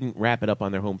couldn't wrap it up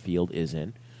on their home field, is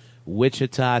in.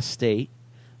 Wichita State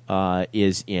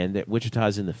is in.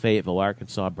 Wichita's in the Fayetteville,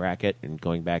 Arkansas bracket, and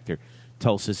going back there,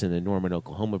 Tulsa's in the Norman,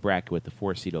 Oklahoma bracket with the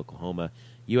 4-seed Oklahoma.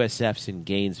 USF's in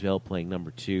Gainesville playing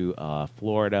number 2,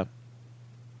 Florida.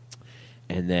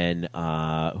 And then,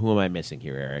 who am I missing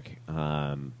here, Eric?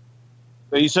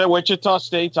 You said Wichita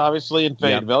State's obviously in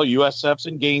Fayetteville. Yep. USF's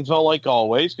in Gainesville, like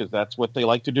always, because that's what they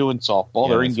like to do in softball.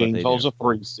 They're in Gainesville as a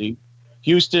 3-seed.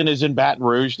 Houston is in Baton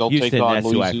Rouge. They'll take on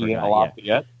Louisiana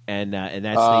Lafayette. And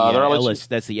that's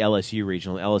that's the LSU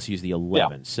regional. LSU's the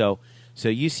 11. Yeah. So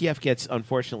UCF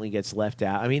unfortunately gets left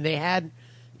out. I mean, they had,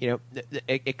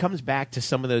 it comes back to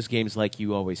some of those games like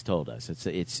you always told us.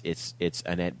 It's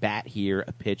an at bat here,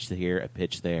 a pitch here, a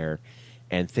pitch there,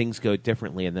 and things go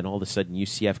differently. And then all of a sudden,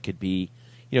 UCF could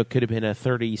have been a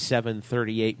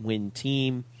 37-38 win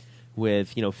team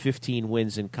with 15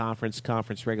 wins in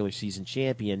conference regular season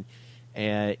champion.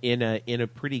 In a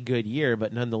pretty good year,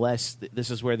 but nonetheless,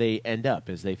 this is where they end up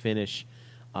as they finish,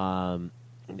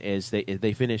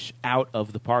 they finish out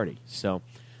of the party. So,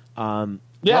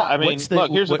 here's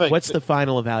the thing. What's the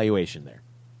final evaluation there?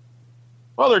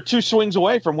 Well, they're 2 swings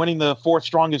away from winning the 4th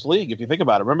strongest league. If you think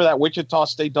about it, remember that Wichita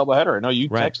State doubleheader? I know you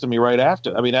texted me right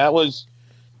after. I mean, that was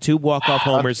 2 walk-off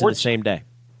homers in the same day.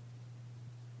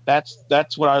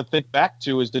 That's what I think back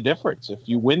to is the difference. If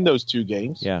you win those 2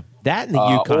 games. Yeah. That and the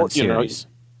UConn series.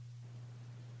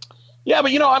 Yeah,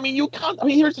 but, UConn,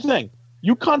 here's the thing.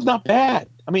 UConn's not bad.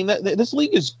 I mean, this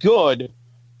league is good.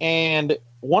 And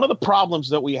one of the problems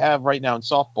that we have right now in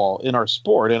softball in our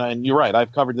sport, and you're right,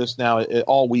 I've covered this now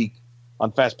all week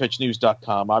on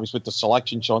fastpitchnews.com, obviously with the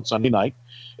selection show on Sunday night,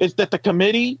 is that the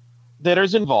committee that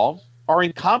is involved are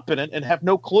incompetent and have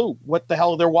no clue what the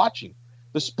hell they're watching.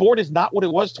 The sport is not what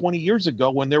it was 20 years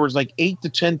ago when there was like 8 to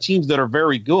 10 teams that are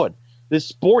very good. This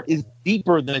sport is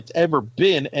deeper than it's ever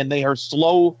been, and they are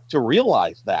slow to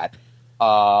realize that,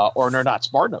 or they're not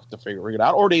smart enough to figure it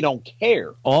out, or they don't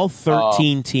care. All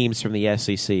 13 teams from the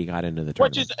SEC got into the tournament.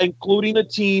 Which is including a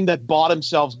team that bought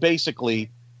themselves basically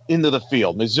into the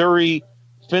field. Missouri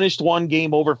finished 1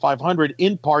 game over 500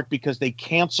 in part because they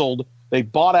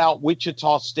bought out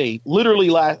Wichita State literally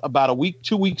about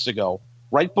 2 weeks ago,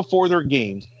 right before their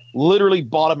games, literally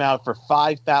bought them out for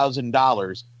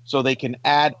 $5,000 so they can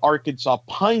add Arkansas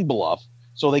Pine Bluff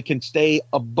so they can stay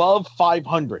above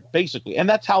 500, basically. And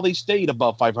that's how they stayed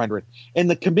above 500. And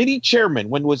the committee chairman,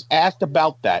 when was asked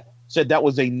about that, said that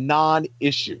was a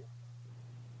non-issue.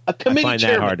 A committee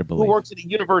chairman who works at a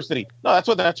university. No,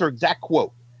 that's her exact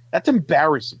quote. That's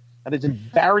embarrassing. That is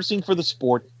embarrassing for the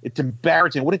sport. It's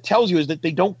embarrassing. What it tells you is that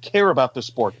they don't care about the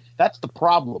sport. That's the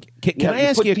problem. Can I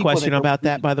ask you a question about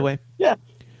that, by the way? Yeah.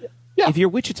 If you're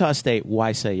Wichita State,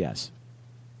 why say yes?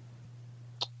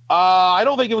 I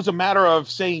don't think it was a matter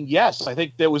of saying yes. I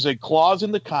think there was a clause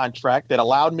in the contract that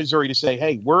allowed Missouri to say,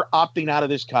 hey, we're opting out of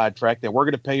this contract and we're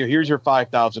going to pay you. Here's your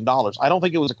 $5,000. I don't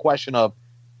think it was a question of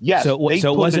yes. So it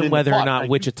wasn't whether or not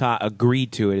Wichita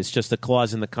agreed to it. It's just a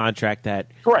clause in the contract that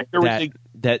correct.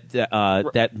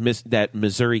 That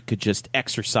Missouri could just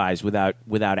exercise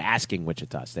without asking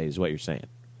Wichita State is what you're saying.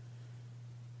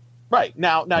 Right.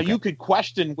 Now okay. You could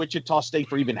question Wichita State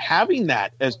for even having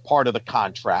that as part of the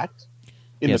contract.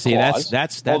 in the see, clause.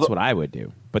 that's what I would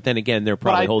do. But then again, they're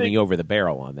probably holding you over the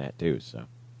barrel on that too. So,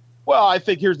 well, I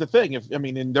think here's the thing.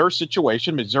 In their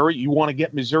situation, Missouri, you want to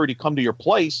get Missouri to come to your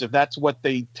place. If that's what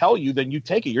they tell you, then you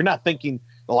take it. You're not thinking.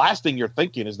 The last thing you're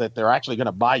thinking is that they're actually going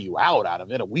to buy you out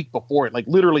of it a week before it, like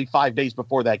literally 5 days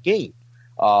before that game.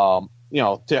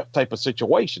 Type of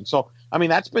situation. So,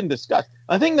 that's been discussed.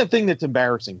 I think the thing that's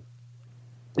embarrassing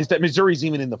is that Missouri's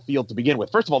even in the field to begin with.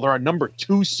 First of all, they're a number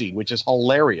 2 seed, which is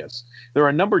hilarious. They're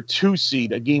a number 2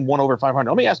 seed, a game 1 over 500.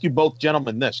 Let me ask you both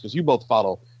gentlemen this, because you both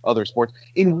follow other sports.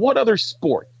 In what other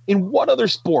sport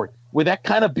would that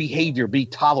kind of behavior be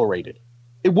tolerated?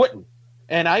 It wouldn't.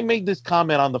 And I made this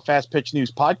comment on the Fast Pitch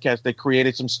News podcast that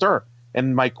created some stir.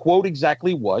 And my quote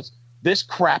exactly was, this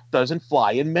crap doesn't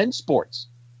fly in men's sports.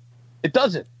 It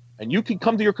doesn't. And you can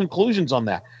come to your conclusions on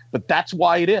that. But that's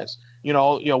why it is.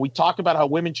 We talk about how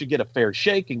women should get a fair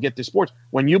shake and get to sports.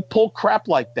 When you pull crap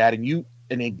like that and you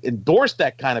endorse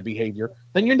that kind of behavior,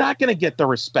 then you're not going to get the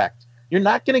respect. You're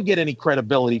not going to get any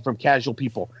credibility from casual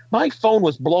people. My phone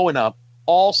was blowing up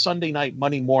all Sunday night,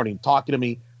 Monday morning, talking to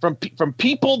me from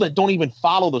people that don't even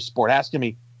follow the sport, asking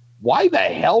me, why the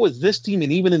hell is this team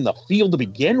even in the field to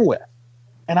begin with?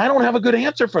 And I don't have a good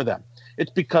answer for them.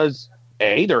 It's because,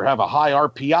 A, they have a high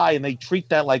RPI and they treat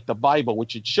that like the Bible,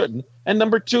 which it shouldn't. And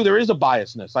number 2, there is a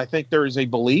biasness. I think there is a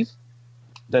belief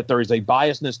that there is a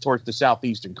biasness towards the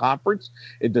Southeastern Conference.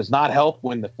 It does not help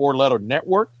when the 4-letter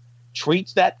network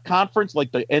treats that conference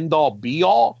like the end-all,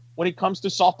 be-all when it comes to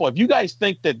softball. If you guys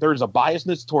think that there's a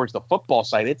biasness towards the football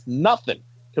side, it's nothing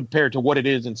compared to what it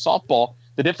is in softball.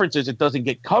 The difference is it doesn't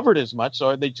get covered as much,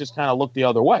 so they just kind of look the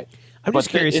other way. I'm just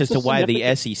curious as to why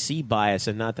the SEC bias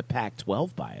and not the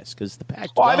Pac-12 bias, because the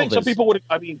Pac-12 I think some people would –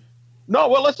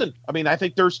 listen. I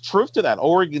think there's truth to that.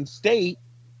 Oregon State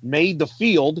made the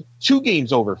field 2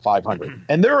 games over 500,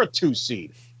 and they're a 2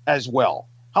 seed as well.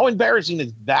 How embarrassing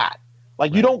is that?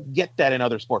 Like, you don't get that in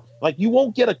other sports. Like, you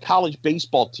won't get a college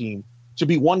baseball team to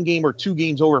be 1 game or 2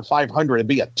 games over 500 and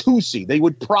be a 2 seed. They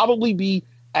would probably be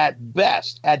at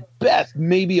best,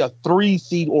 maybe a 3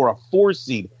 seed or a 4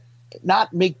 seed,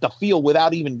 not make the field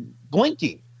without even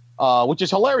blinking, which is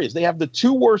hilarious. They have the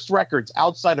 2 worst records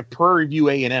outside of Prairie View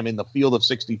A&M in the field of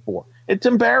 64. It's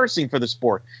embarrassing for the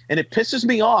sport, and it pisses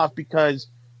me off because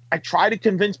I try to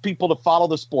convince people to follow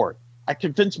the sport. I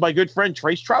convinced my good friend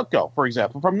Trace Troutko, for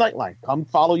example, from Nightline, come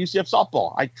follow UCF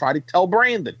softball. I try to tell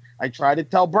Brandon. I try to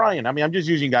tell Brian. I'm just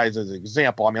using guys as an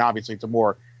example. Obviously, it's a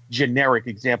more generic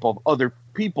example of other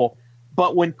people.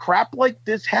 But when crap like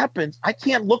this happens, I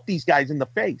can't look these guys in the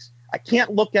face. I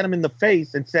can't look at them in the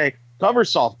face and say, cover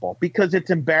softball, because it's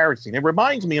embarrassing. It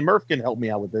reminds me, and Murph can help me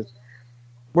out with this.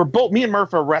 Me and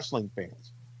Murph are wrestling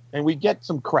fans, and we get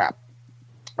some crap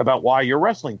about why you're a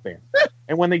wrestling fan.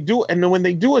 And when they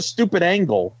do a stupid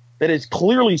angle that is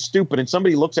clearly stupid, and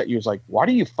somebody looks at you is like, why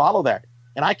do you follow that?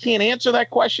 And I can't answer that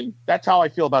question. That's how I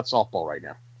feel about softball right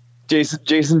now.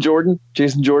 Jason Jordan. I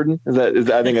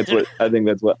think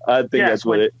that's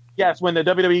what it. Yes, when the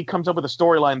WWE comes up with a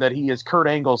storyline that he is Kurt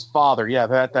Angle's father,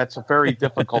 that's very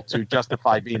difficult to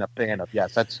justify being a fan of.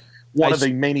 Yes, that's one of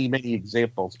the many, many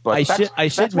examples. But I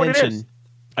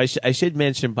should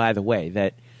mention, by the way,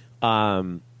 that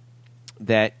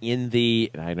that in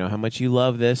the, I know how much you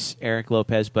love this, Eric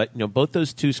Lopez, but both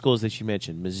those 2 schools that you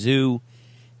mentioned, Mizzou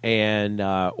and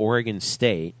Oregon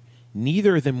State,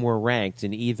 neither of them were ranked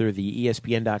in either the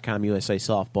ESPN.com USA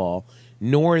Softball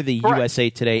nor the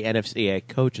USA Today NFCA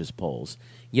coaches polls.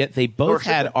 Yet they both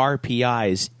had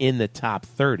RPIs in the top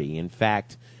 30. In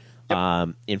fact, it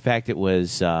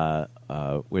was Mizzou.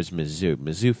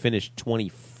 Mizzou finished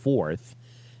 24th,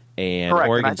 and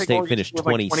Oregon State finished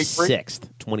 26th.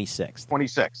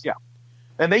 26th, yeah.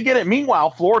 And they get it.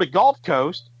 Meanwhile, Florida Gulf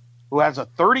Coast, who has a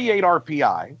 38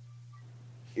 RPI,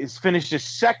 is finished as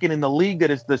second in the league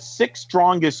that is the 6th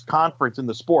strongest conference in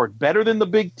the sport, better than the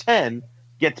Big Ten,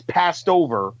 gets passed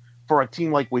over for a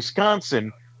team like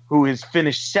Wisconsin, who is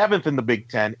finished 7th in the Big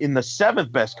Ten in the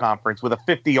 7th best conference with a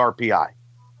 50 RPI.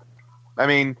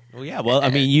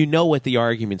 You know what the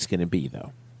argument's going to be,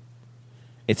 though.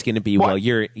 It's going to be,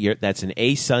 you're that's an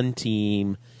A-Sun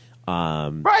team.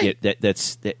 Right.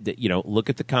 Look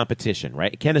at the competition,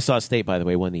 right? Kennesaw State, by the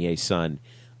way, won the A-Sun.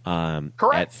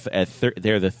 Correct.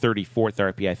 They're the 34th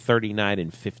RPI, 39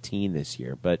 and 15 this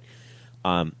year, but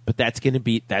that's going to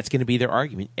be their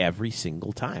argument every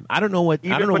single time. I don't know what the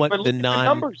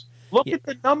numbers. Look at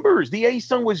the numbers. The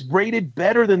A-Sun was rated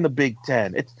better than the Big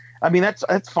Ten.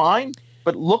 That's fine,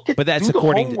 but that's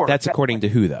according to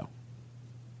who, though?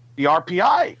 The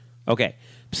RPI. Okay.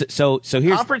 So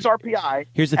here's conference RPI.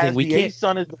 Here's the thing: we can't.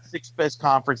 ASUN is the sixth best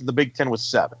conference, and the Big Ten was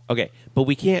 7. Okay, but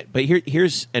we can't. But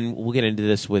here's, and we'll get into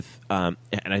this with, and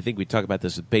I think we talk about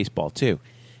this with baseball too,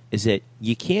 is that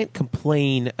you can't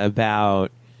complain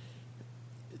about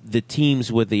the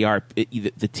teams with the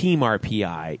team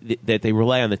RPI that they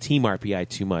rely on the team RPI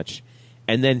too much,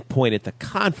 and then point at the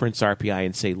conference RPI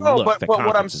and say, "Look, the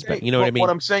conference is better." You know what I mean? What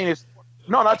I'm saying is,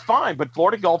 no, that's fine. But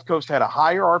Florida Gulf Coast had a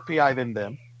higher RPI than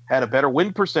them, had a better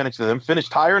win percentage than them,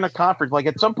 finished higher in the conference. Like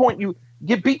at some point,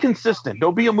 be consistent.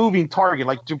 Don't be a moving target.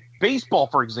 Like to baseball,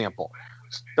 for example,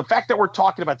 the fact that we're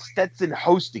talking about Stetson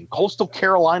hosting, Coastal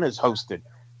Carolina is hosted,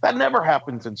 that never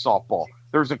happens in softball.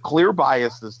 There's a clear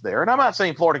bias that's there. And I'm not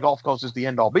saying Florida Gulf Coast is the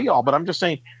end-all, be-all, but I'm just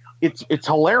saying it's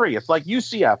hilarious. Like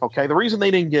UCF, okay, the reason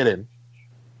they didn't get in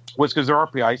was because their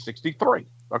RPI is 63.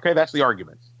 Okay, that's the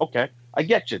argument. Okay, I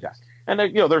get you that. And,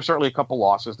 there's certainly a couple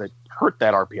losses that hurt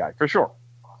that RPI, for sure.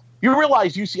 You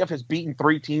realize UCF has beaten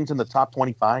 3 teams in the top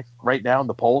 25 right now in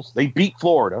the polls? They beat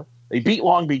Florida. They beat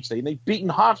Long Beach State. And they've beaten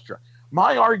Hofstra.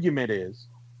 My argument is,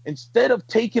 instead of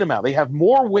taking them out, they have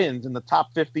more wins in the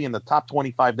top 50 and the top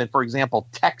 25 than, for example,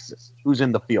 Texas, who's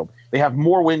in the field. They have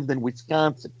more wins than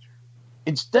Wisconsin.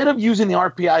 Instead of using the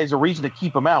RPI as a reason to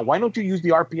keep them out, why don't you use the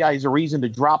RPI as a reason to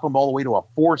drop them all the way to a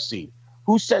 4 seed?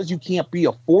 Who says you can't be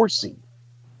a 4 seed?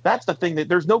 That's the thing, that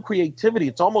there's no creativity.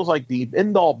 It's almost like the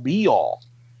end-all, be-all.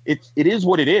 It is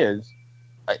what it is.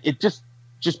 It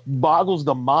just boggles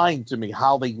the mind to me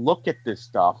how they look at this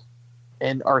stuff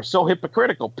and are so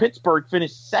hypocritical. Pittsburgh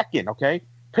finished second, okay?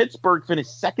 Pittsburgh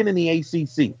finished second in the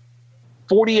ACC.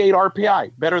 48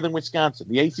 RPI, better than Wisconsin.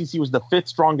 The ACC was the 5th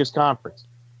strongest conference.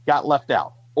 Got left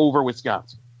out over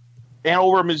Wisconsin and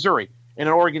over Missouri and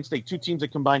in Oregon State, 2 teams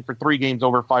that combined for 3 games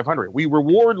over 500. We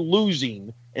reward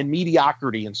losing and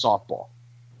mediocrity in softball.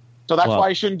 So that's why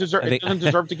it doesn't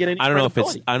deserve to get any I don't know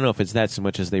if it's that so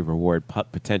much as they reward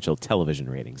potential television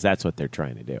ratings. That's what they're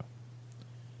trying to do.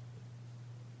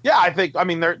 Yeah,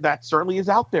 that certainly is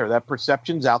out there. That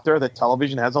perception's out there that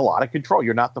television has a lot of control.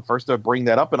 You're not the first to bring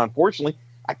that up, and unfortunately,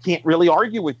 I can't really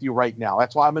argue with you right now.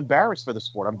 That's why I'm embarrassed for the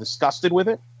sport. I'm disgusted with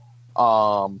it.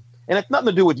 And it's nothing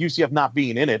to do with UCF not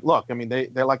being in it. Look, they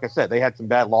like I said, they had some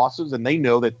bad losses, and they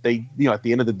know that they, at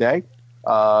the end of the day,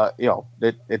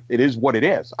 it is what it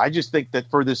is. I just think that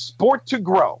for this sport to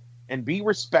grow and be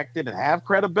respected and have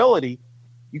credibility,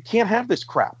 you can't have this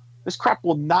crap. This crap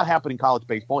will not happen in college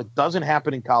baseball. It doesn't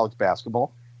happen in college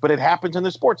basketball, but it happens in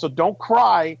the sport. So don't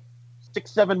cry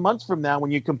 6-7 months from now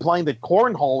when you complain that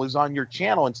cornhole is on your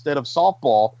channel instead of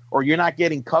softball, or you're not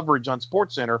getting coverage on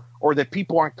SportsCenter, or that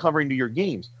people aren't covering to your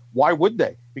games. Why would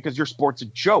they? Because your sport's a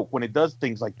joke when it does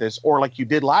things like this, or like you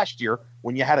did last year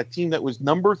when you had a team that was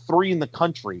number 3 in the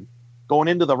country going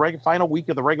into the final week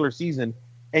of the regular season,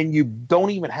 and you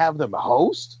don't even have them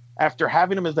host after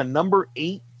having them as the number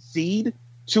 8 seed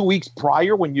 2 weeks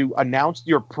prior when you announced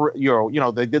they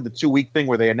did the 2-week thing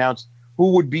where they announced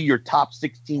who would be your top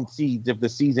 16 seeds if the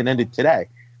season ended today.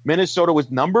 Minnesota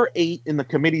was number 8 in the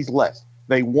committee's list.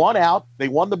 They won out. They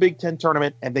won the Big Ten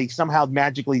tournament, and they somehow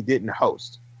magically didn't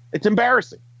host. It's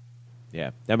embarrassing.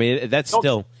 Yeah, that's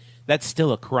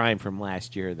still a crime from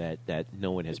last year that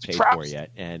no one has paid for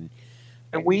yet, and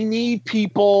we need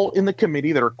people in the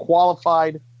committee that are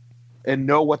qualified and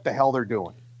know what the hell they're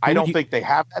doing. I don't think they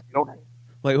have that. They don't.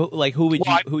 Who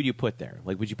would you put there?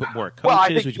 Like, would you put more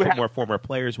coaches? Would you put more former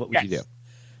players? What would you do?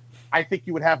 I think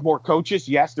you would have more coaches.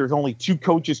 Yes, there's only 2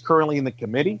 coaches currently in the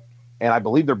committee, and I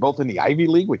believe they're both in the Ivy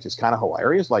League, which is kind of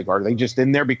hilarious. Like, are they just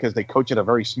in there because they coach at a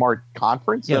very smart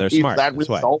conference? Yeah, they're smart. That's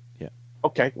why. Yeah.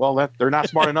 Okay, well, they're not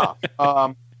smart enough.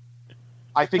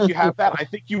 I think you have that. I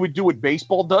think you would do what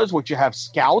baseball does, which you have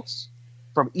scouts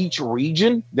from each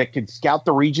region that can scout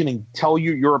the region and tell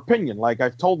you your opinion. Like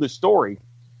I've told this story.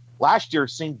 Last year,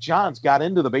 St. John's got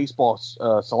into the baseball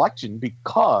selection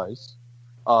because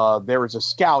there was a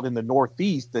scout in the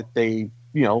Northeast that they,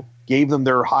 gave them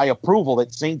their high approval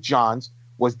that St. John's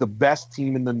was the best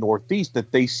team in the Northeast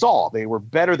that they saw. They were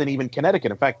better than even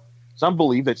Connecticut. In fact, some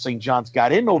believe that St. John's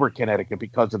got in over Connecticut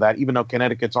because of that, even though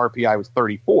Connecticut's RPI was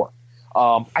 34.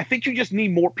 I think you just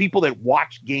need more people that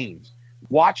watch games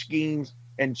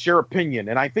and share opinion.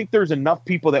 And I think there's enough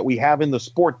people that we have in the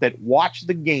sport that watch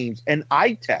the games and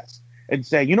eye test and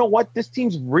say, you know what, this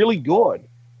team's really good,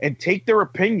 and take their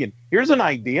opinion. Here's an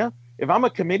idea. If I'm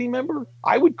a committee member,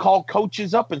 I would call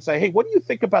coaches up and say, hey, what do you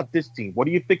think about this team? What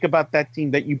do you think about that team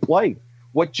that you played?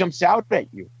 What jumps out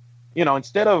at you?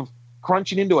 Instead of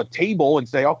crunching into a table and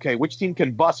say, okay, which team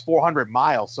can bust 400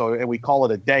 miles? And we call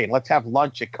it a day, and let's have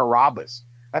lunch at Carrabba's.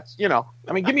 That's, give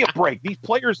me a break. These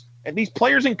players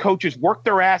and coaches work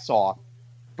their ass off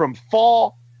from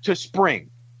fall to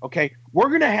spring. Okay, we're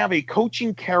going to have a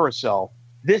coaching carousel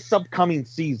this upcoming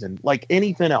season like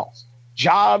anything else.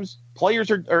 Jobs,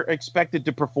 players are expected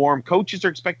to perform, coaches are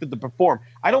expected to perform.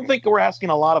 I don't think we're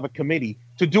asking a lot of a committee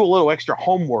to do a little extra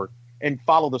homework and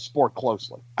follow the sport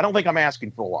closely. I don't think I'm asking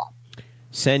for a lot.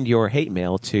 Send your hate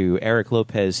mail to Eric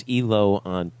Lopez Elo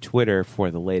on Twitter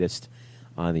for the latest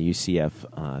on the UCF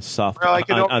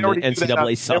softball on the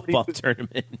NCAA softball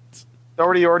tournament.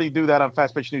 Already do that on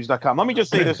fastpitchnews.com. Let me just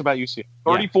say this about UCF.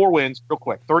 34 wins, real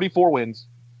quick. 34 wins.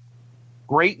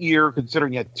 Great year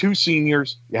considering you had 2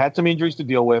 seniors. You had some injuries to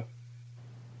deal with.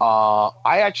 I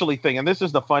actually think, and this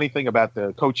is the funny thing about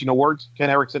the coaching awards, Ken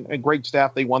Erickson and great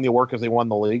staff, they won the award because they won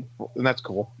the league, and that's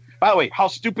cool. By the way, how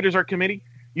stupid is our committee?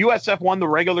 USF won the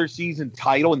regular season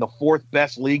title in the 4th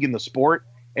best league in the sport,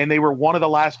 and they were one of the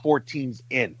last 4 teams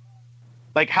in.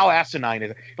 Like, how asinine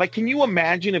is it? Like, can you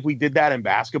imagine if we did that in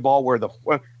basketball?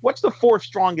 What's the 4th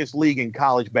strongest league in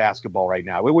college basketball right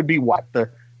now? It would be what, the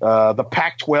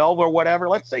Pac-12 or whatever.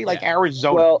 Let's say like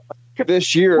Arizona. Well,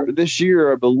 this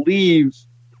year, I believe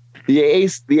the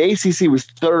ACC was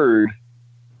 3rd,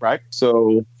 right?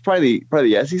 So probably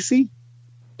the SEC.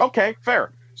 Okay,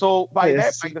 fair. So by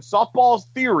the softball's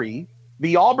theory,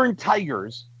 the Auburn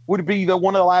Tigers would be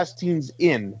one of the last teams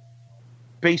in.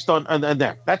 Based on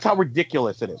them. That's how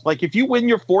ridiculous it is. Like, if you win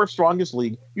your 4th strongest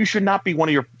league, you should not be one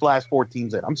of your last 4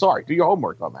 teams in. I'm sorry. Do your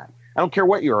homework on that. I don't care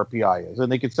what your RPI is.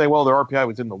 And they could say, well, their RPI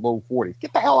was in the low 40s.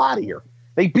 Get the hell out of here.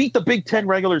 They beat the Big Ten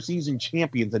regular season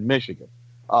champions in Michigan.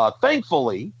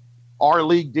 Thankfully, our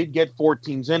league did get 4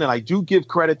 teams in, and I do give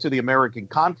credit to the American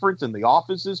Conference and the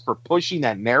offices for pushing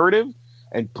that narrative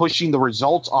and pushing the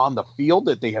results on the field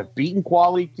that they have beaten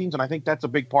quality teams, and I think that's a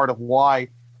big part of why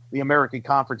the American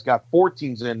Conference got 4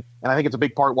 teams in, and I think it's a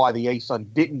big part why the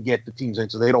ASUN didn't get the teams in,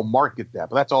 so they don't market that.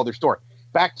 But that's all their story.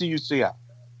 Back to UCF.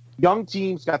 Young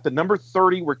teams got the number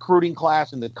 30 recruiting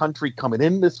class in the country coming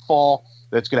in this fall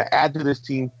that's going to add to this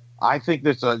team. I think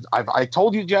I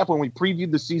told you, Jeff, when we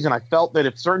previewed the season, I felt that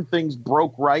if certain things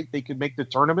broke right, they could make the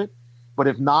tournament. But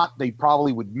if not, they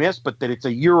probably would miss, but that it's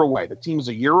a year away. The team's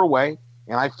a year away,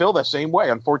 and I feel the same way.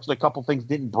 Unfortunately, a couple things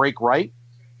didn't break right.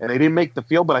 And they didn't make the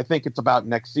field, but I think it's about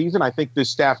next season. I think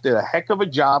this staff did a heck of a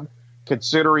job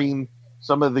considering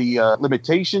some of the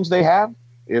limitations they have.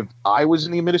 If I was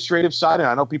in the administrative side, and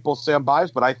I know people say I'm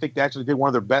biased, but I think they actually did one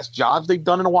of their best jobs they've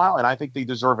done in a while, and I think they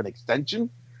deserve an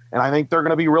extension. And I think they're going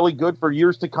to be really good for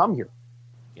years to come here.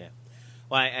 Yeah.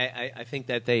 Well, I think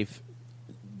that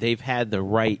they've had the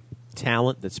right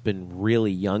talent that's been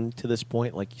really young to this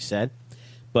point, like you said.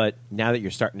 But now that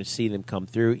you're starting to see them come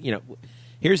through,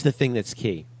 here's the thing that's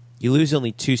key. You lose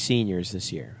only 2 seniors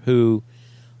this year who,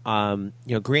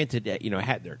 granted,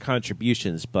 had their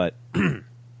contributions, but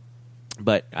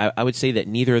but I would say that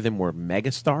neither of them were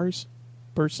megastars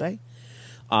per se.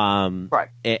 Right.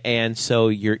 And so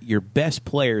your best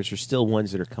players are still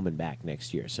ones that are coming back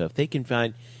next year. So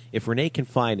if Renee can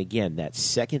find, again, that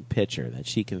second pitcher that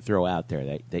she can throw out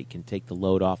there that can take the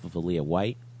load off of Aaliyah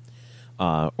White,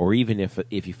 or even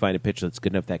if you find a pitcher that's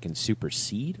good enough that can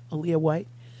supersede Aaliyah White,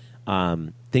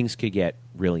 things could get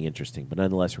really interesting. But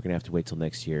nonetheless, we're going to have to wait till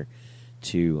next year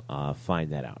to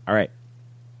find that out. All right,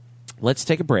 let's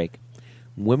take a break.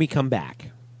 When we come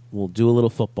back, we'll do a little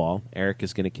football. Eric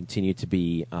is going to continue to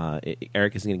be.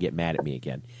 Eric is going to get mad at me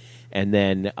again, and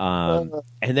then I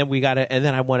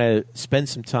want to spend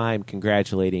some time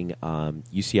congratulating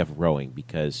UCF rowing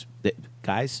because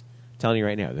guys, I'm telling you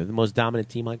right now, they're the most dominant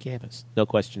team on campus, no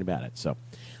question about it. So,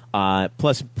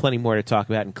 plus plenty more to talk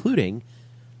about, including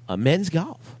men's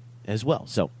golf as well.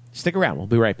 So stick around. We'll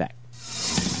be right back.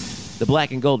 The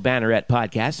Black and Gold Banneret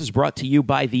podcast is brought to you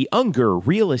by the Unger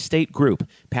Real Estate Group,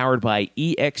 powered by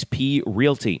eXp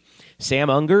Realty. Sam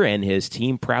Unger and his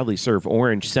team proudly serve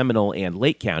Orange, Seminole, and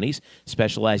Lake counties,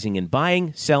 specializing in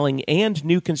buying, selling, and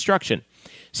new construction.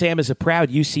 Sam is a proud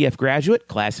UCF graduate,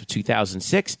 class of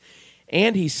 2006,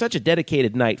 and he's such a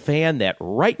dedicated Knight fan that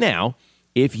right now,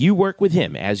 if you work with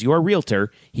him as your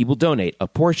realtor, he will donate a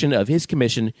portion of his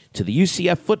commission to the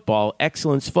UCF Football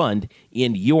Excellence Fund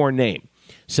in your name.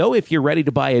 So if you're ready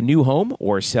to buy a new home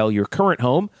or sell your current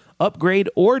home, upgrade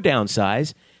or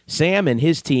downsize, Sam and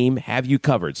his team have you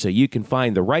covered so you can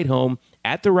find the right home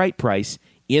at the right price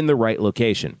in the right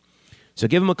location. So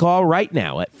give them a call right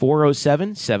now at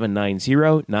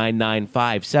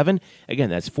 407-790-9957. Again,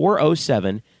 that's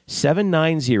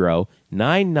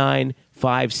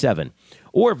 407-790-9957.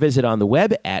 Or visit on the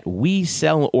web at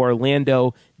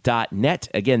WeSellOrlando.net.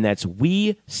 Again, that's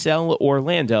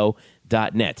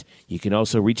WeSellOrlando.net. You can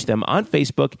also reach them on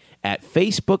Facebook at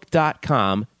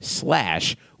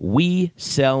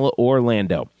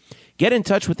facebook.com/WeSellOrlando. Get in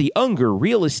touch with the Unger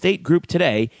Real Estate Group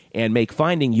today and make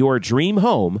finding your dream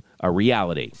home a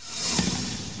reality.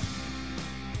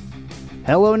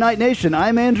 Hello, Night Nation.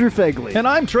 I'm Andrew Fegley. And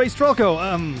I'm Trey Strelko.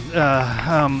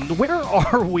 Where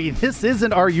are we? This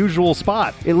isn't our usual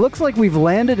spot. It looks like we've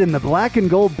landed in the Black and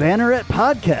Gold Banneret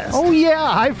podcast. Oh, yeah.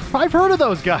 I've heard of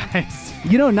those guys.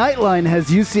 You know, Nightline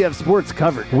has UCF sports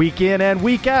covered. Week in and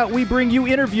week out, we bring you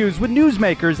interviews with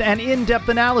newsmakers and in-depth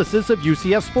analysis of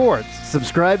UCF sports.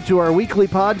 Subscribe to our weekly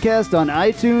podcast on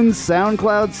iTunes,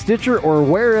 SoundCloud, Stitcher, or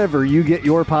wherever you get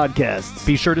your podcasts.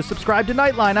 Be sure to subscribe to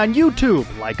Nightline on YouTube,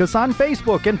 like us on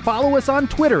Facebook, and follow us on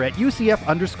Twitter at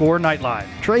UCF_Nightline.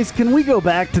 Trace, can we go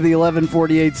back to the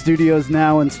 1148 studios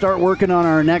now and start working on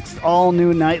our next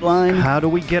all-new Nightline? How do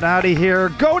we get out of here?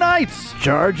 Go Knights!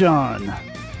 Charge on.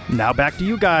 Now back to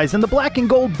you guys in the Black and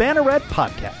Gold Banneret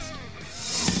podcast.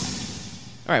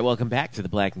 All right, welcome back to the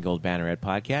Black and Gold Banneret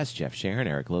podcast. Jeff Sharon,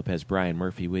 Eric Lopez, Brian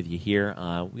Murphy with you here.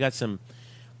 We got some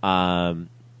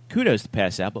kudos to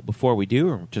pass out, but before we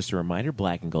do, just a reminder,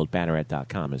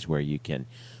 blackandgoldbanneret.com is where you can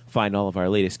find all of our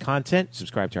latest content.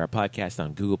 Subscribe to our podcast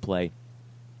on Google Play,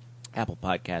 Apple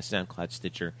Podcasts, SoundCloud,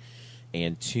 Stitcher,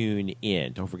 and tune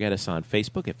in. Don't forget us on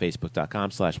Facebook at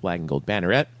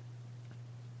facebook.com/blackandgoldbanneret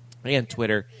and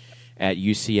Twitter at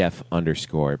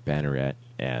UCF_Banneret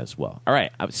as well. All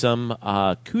right, some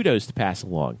kudos to pass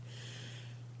along.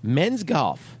 Men's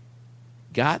golf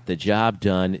got the job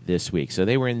done this week. So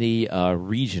they were in the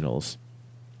regionals,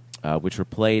 which were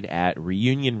played at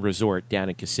Reunion Resort down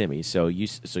in Kissimmee. So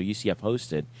UCF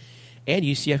hosted, and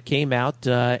UCF came out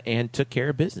and took care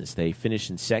of business. They finished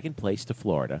in second place to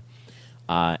Florida,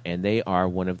 and they are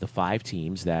one of the 5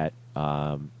 teams that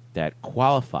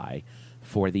qualify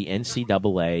for the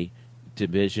NCAA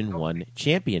Division I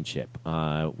Championship,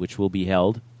 which will be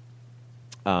held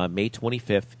May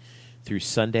 25th through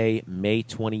Sunday, May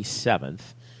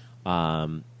 27th.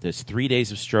 There's 3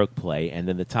 days of stroke play, and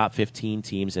then the top 15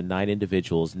 teams and 9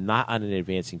 individuals not on an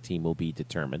advancing team will be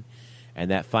determined.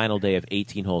 And that final day of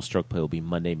 18-hole stroke play will be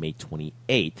Monday, May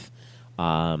 28th.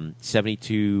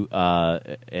 72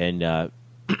 and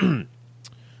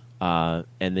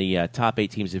the top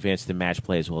 8 teams advance to match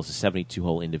play, as well as a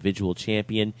 72-hole individual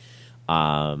champion.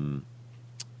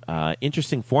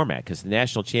 Interesting format, because the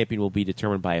national champion will be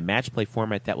determined by a match play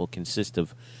format that will consist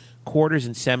of quarters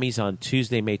and semis on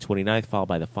Tuesday, May 29th, followed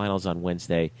by the finals on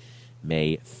Wednesday,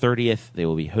 May 30th. They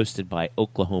will be hosted by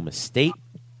Oklahoma State.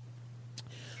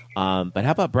 But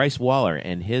how about Bryce Waller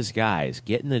and his guys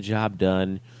getting the job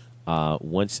done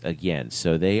once again?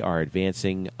 So they are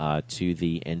advancing to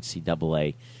the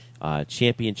NCAA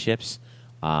championships.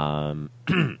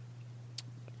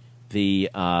 The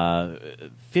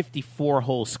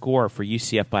 54-hole score for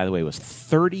UCF, by the way, was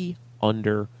 30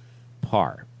 under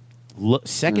par.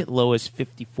 Second lowest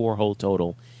 54-hole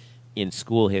total in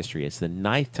school history. It's the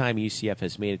 9th time UCF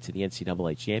has made it to the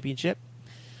NCAA championship.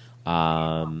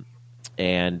 And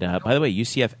by the way,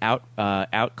 UCF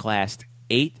outclassed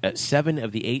 7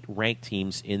 of the 8 ranked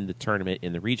teams in the tournament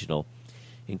in the regional,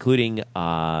 including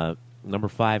number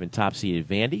 5 and top seeded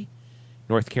Vandy,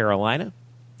 North Carolina,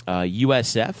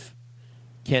 USF,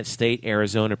 Kent State,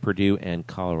 Arizona, Purdue, and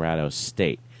Colorado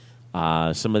State.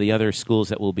 Some of the other schools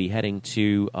that will be heading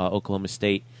to Oklahoma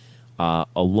State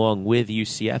along with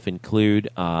UCF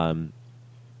include,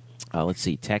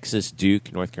 Texas,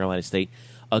 Duke, North Carolina State,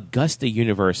 Augusta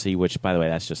University, which, by the way,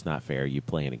 that's just not fair. You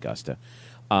play in Augusta.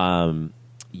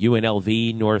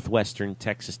 UNLV, Northwestern,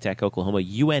 Texas Tech, Oklahoma.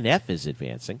 UNF is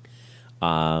advancing.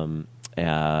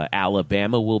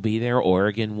 Alabama will be there.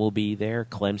 Oregon will be there.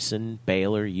 Clemson,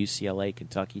 Baylor, UCLA,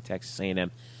 Kentucky, Texas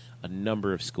A&M, a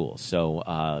number of schools.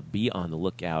 So be on the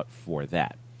lookout for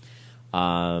that.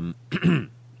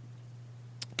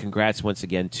 Congrats once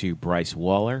again to Bryce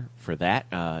Waller for that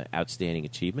outstanding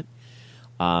achievement.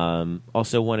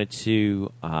 Also wanted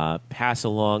to pass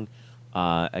along,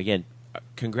 again,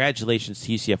 congratulations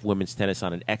to UCF women's tennis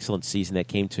on an excellent season that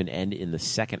came to an end in the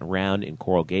second round in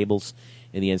Coral Gables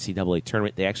in the NCAA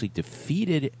tournament. They actually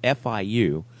defeated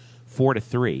FIU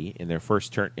 4-3 in their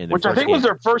first turn. Which I think was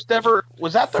their first ever.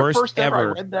 Was that their first ever? I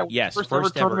read that. Yes, first ever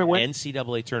tournament win?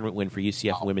 NCAA tournament win for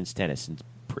UCF women's tennis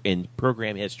in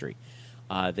program history.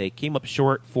 They came up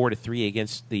short 4-3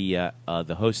 against the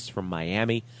hosts from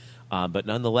Miami, but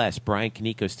nonetheless, Brian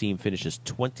Kaniko's team finishes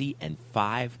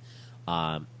 20-5,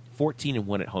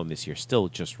 14-1 at home this year. Still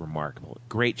just remarkable.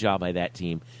 Great job by that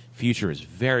team. Future is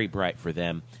very bright for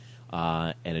them,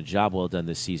 and a job well done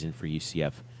this season for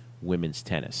UCF women's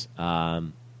tennis.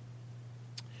 Now,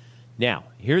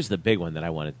 here's the big one that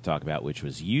I wanted to talk about, which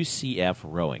was UCF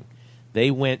rowing. They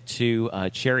went to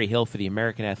Cherry Hill for the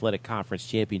American Athletic Conference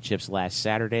Championships last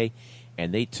Saturday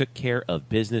and they took care of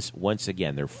business once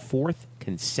again. Their fourth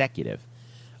consecutive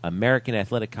American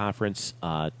Athletic Conference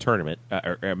tournament,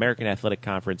 or American Athletic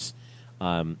Conference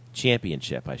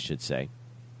championship, I should say.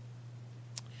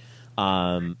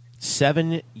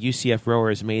 7 UCF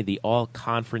rowers made the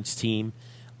all-conference team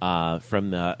from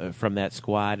that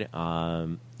squad.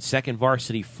 Second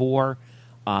varsity 4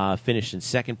 finished in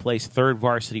second place. Third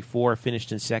varsity 4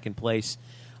 finished in second place.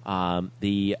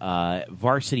 The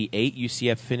varsity 8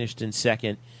 UCF finished in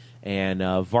second,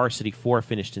 and varsity 4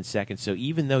 finished in second. So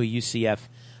even though UCF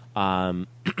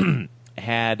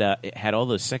had all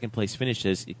those second place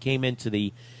finishes, it came into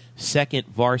the second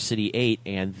varsity 8,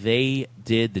 and they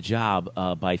did the job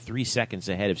by 3 seconds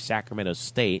ahead of Sacramento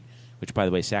State, which, by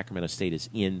the way, Sacramento State is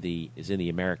in the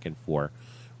American for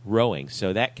rowing.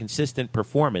 So that consistent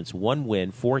performance, 1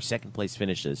 win, 4 second place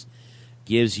finishes,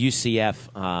 gives UCF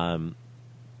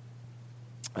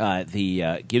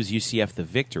the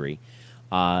victory.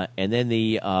 And then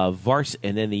the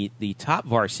the top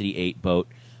varsity 8 boat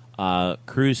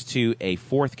cruised to a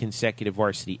 4th consecutive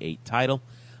varsity 8 title.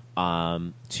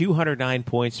 209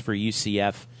 points for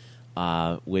UCF,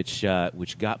 which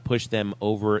pushed them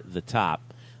over the top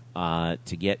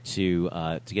to get to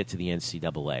the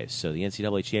NCAA. So the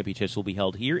NCAA championships will be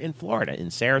held here in Florida, in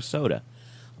Sarasota,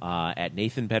 at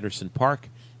Nathan Benderson Park,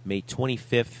 May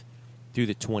 25th through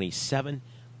the 27th.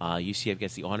 UCF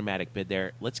gets the automatic bid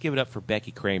there. Let's give it up for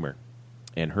Becky Kramer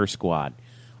and her squad.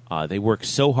 They work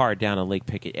so hard down on Lake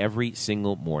Pickett every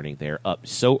single morning. They're up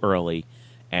so early,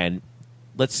 and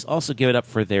let's also give it up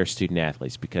for their student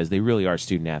athletes, because they really are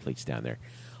student athletes down there.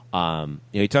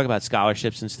 You talk about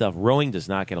scholarships and stuff. Rowing does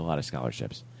not get a lot of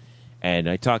scholarships, and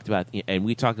we talked about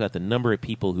the number of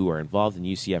people who are involved in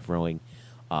UCF rowing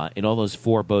in all those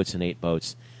 4 boats and 8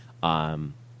 boats.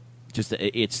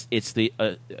 It's the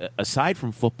aside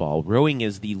from football, rowing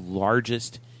is the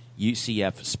largest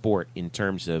UCF sport in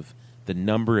terms of the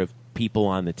number of people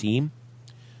on the team.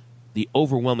 The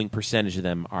overwhelming percentage of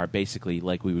them are basically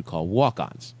like we would call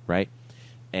walk-ons, right?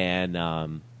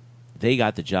 And they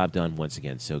got the job done once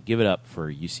again. So give it up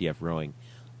for UCF rowing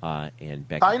and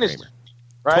Becky Dynasty, Kramer.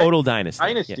 right? Total dynasty.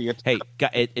 Yeah. Hey,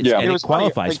 it was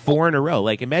qualifies funny. 4 in a row.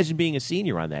 Like, imagine being a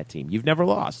senior on that team. You've never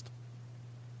lost.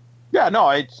 Yeah, no,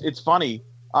 it's funny.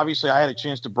 Obviously, I had a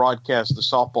chance to broadcast the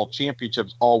softball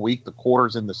championships all week, the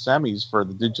quarters and the semis for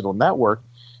the digital network.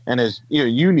 And as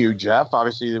you knew, Jeff,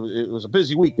 obviously it was a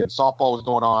busy weekend. Softball was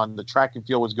going on, the track and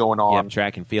field was going on,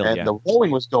 track and field, and the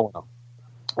rowing was going on.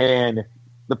 And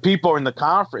the people in the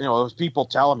conference, those people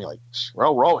telling me, like,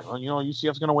 rowing,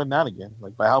 UCF's going to win that again.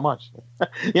 Like, by how much?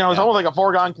 It's almost like a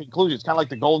foregone conclusion. It's kind of like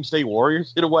the Golden State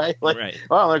Warriors in a way. Like, right.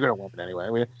 Well, they're going to win it anyway. I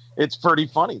mean, it's pretty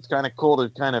funny. It's kind of cool to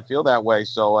kind of feel that way.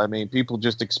 So, I mean, people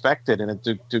just expect it, and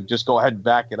to just go ahead and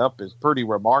back it up is pretty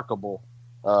remarkable,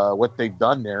 what they've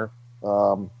done there.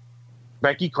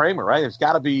 Becky Kramer, right? It's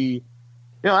got to be,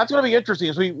 that's going to be interesting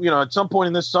as we, at some point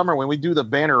in this summer when we do the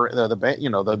banner,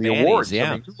 the awards.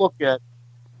 Yeah. I mean, you look at,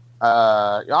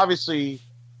 obviously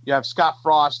you have Scott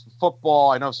Frost, football.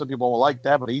 I know some people will like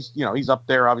that, but he's up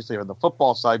there obviously on the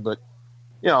football side, but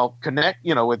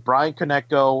with Brian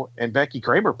Konecko and Becky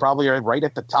Kramer probably are right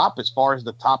at the top as far as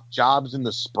the top jobs in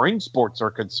the spring sports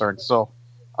are concerned. So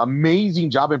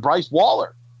amazing job. And Bryce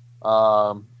Waller,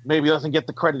 maybe doesn't get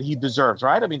the credit he deserves,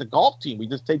 right? I mean, the golf team, we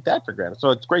just take that for granted. So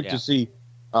it's great to see.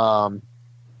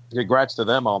 Congrats to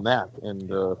them on that,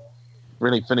 and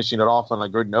really finishing it off on a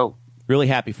good note. Really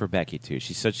happy for Becky too.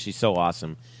 She's so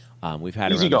awesome. We've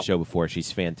had her on the show before.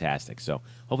 She's fantastic. So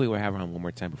hopefully we'll have her on one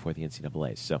more time before the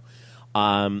NCAA. So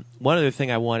one other thing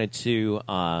I wanted to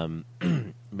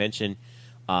mention,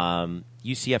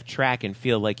 UCF track and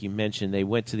field, like you mentioned, they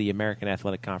went to the American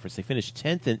Athletic Conference. They finished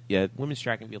 10th. Women's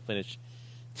track and field finished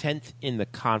 10th in the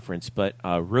conference, but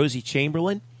Rosie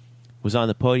Chamberlain was on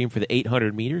the podium for the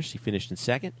 800 meters. She finished in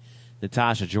second.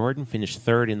 Natasha Jordan finished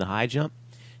third in the high jump.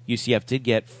 UCF did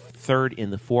get third in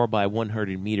the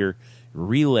 4x100 meter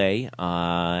relay,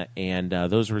 and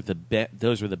those were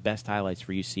the best highlights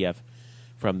for UCF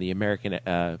from the American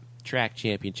track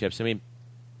championships. I mean,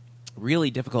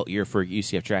 really difficult year for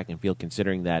UCF track and field,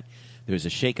 considering that there was a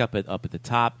shakeup up at the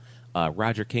top.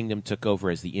 Roger Kingdom took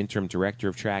over as the interim director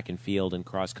of track and field and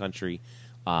cross country,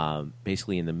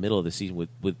 basically in the middle of the season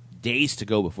with days to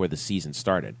go before the season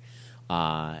started.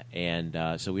 So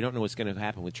we don't know what's going to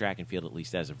happen with track and field, at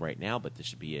least as of right now, but this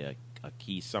should be a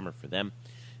key summer for them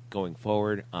going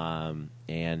forward.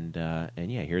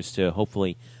 Here's to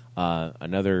hopefully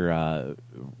another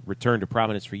return to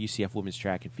prominence for UCF women's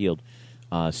track and field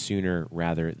sooner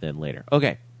rather than later.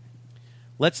 Okay,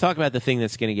 let's talk about the thing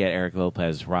that's going to get Eric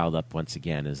Lopez riled up once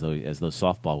again, as though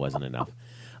softball wasn't enough.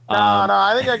 No,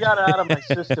 I think I got it out of my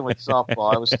system with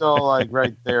softball. I was still like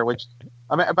right there. Which,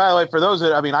 I mean, by the way, for those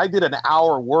that, I mean, I did an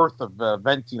hour worth of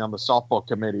venting on the softball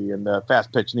committee and the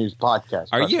Fast Pitch News podcast.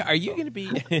 Are you going to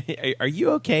be? Are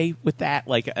you okay with that?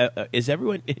 Like, is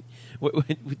everyone?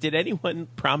 Did anyone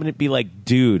prominent be like,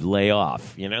 dude, lay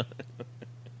off? You know.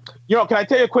 You know, can I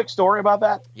tell you a quick story about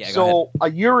that? Yeah. So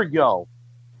a year ago,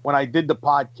 when I did the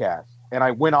podcast and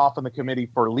I went off on the committee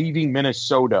for leaving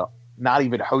Minnesota, not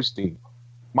even hosting.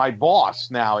 My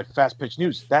boss now at Fast Pitch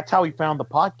News, that's how he found the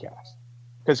podcast,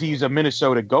 because he's a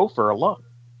Minnesota Gopher alum.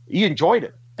 He enjoyed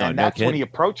it. And that's when he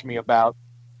approached me about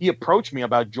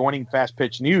joining Fast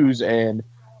Pitch News and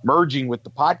merging with the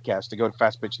podcast to go to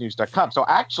fastpitchnews.com. So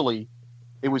actually,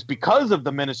 it was because of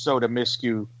the Minnesota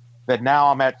miscue that now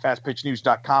I'm at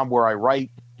fastpitchnews.com, where I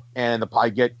write and I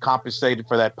get compensated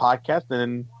for that podcast.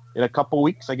 And in a couple of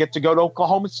weeks, I get to go to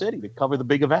Oklahoma City to cover the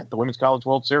big event, the Women's College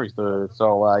World Series.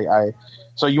 So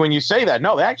when you say that,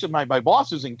 no, actually, my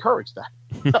bosses encouraged that,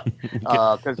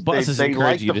 because they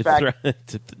like the fact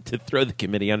to throw the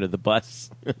committee under the bus.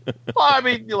 Well, I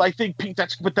mean, I think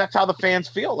that's how the fans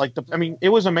feel. Like, it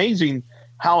was amazing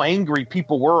how angry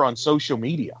people were on social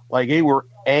media. Like, they were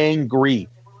angry,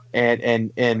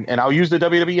 and I'll use the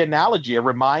WWE analogy. It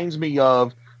reminds me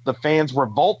of the fans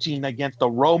revolting against the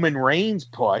Roman Reigns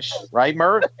push, right,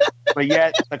 Murph? But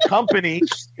yet the company,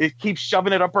 it keeps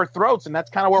shoving it up our throats, and that's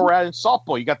kind of where we're at in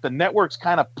softball. You got the networks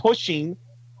kind of pushing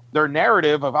their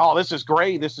narrative of, oh, this is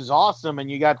great, this is awesome, and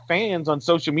you got fans on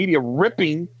social media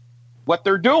ripping what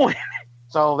they're doing.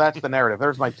 So that's the narrative.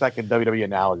 There's my second WWE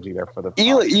analogy there for the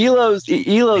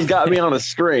Elo's got me on a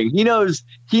string. He knows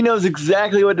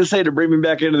exactly what to say to bring me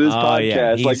back into this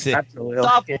podcast. Yeah, like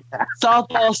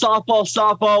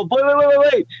softball.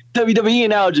 Wait. WWE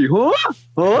analogy.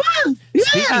 Huh?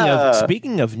 Yeah.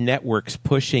 Speaking of networks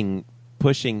pushing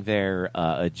their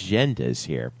agendas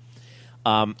here.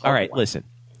 All right, listen.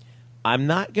 I'm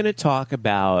not going to talk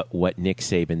about what Nick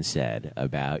Saban said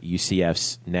about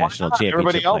UCF's national championship.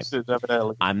 Everybody else is,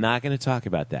 evidently. I'm not going to talk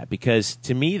about that, because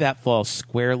to me that falls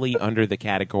squarely under the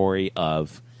category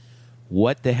of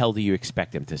what the hell do you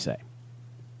expect him to say?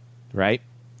 Right?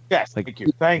 Yes, like, thank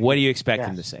you. What do you expect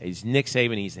him to say? He's Nick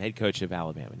Saban. He's the head coach of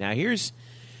Alabama. Now, here's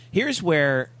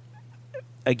where,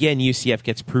 again, UCF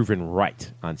gets proven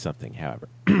right on something, however.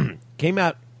 Came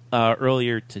out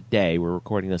earlier today. We're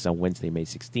recording this on Wednesday, May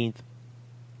 16th.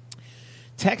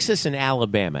 Texas and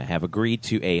Alabama have agreed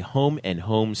to a home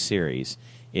series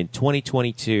in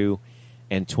 2022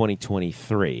 and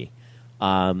 2023.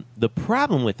 The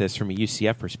problem with this from a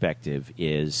UCF perspective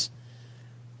is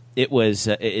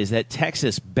that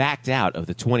Texas backed out of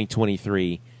the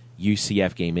 2023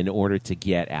 UCF game in order to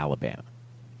get Alabama.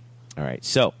 All right,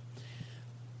 so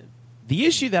the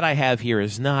issue that I have here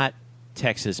is not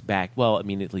Texas back. Well, I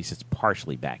mean, at least it's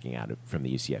partially backing out from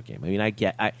the UCF game. I mean, I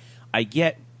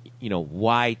get,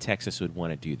 why Texas would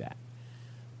want to do that.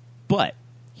 But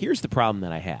here's the problem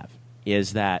that I have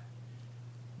is that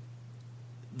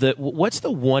what's the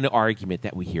one argument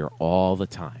that we hear all the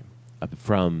time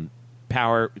from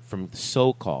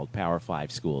so-called Power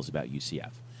 5 schools about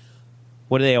UCF?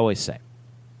 What do they always say?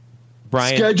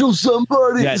 Brian, schedule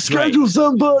somebody.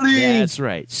 Somebody. That's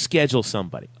right. Schedule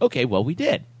somebody. Okay, well, we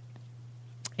did.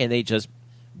 And they just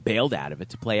bailed out of it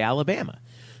to play Alabama.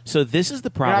 So this is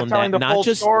the problem. You're not telling the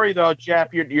full story, though,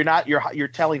 Jeff. You're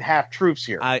telling half truths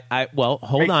here.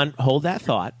 Hold that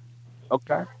thought.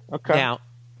 Okay. Now,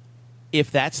 if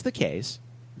that's the case,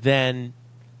 then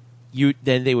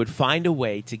they would find a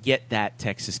way to get that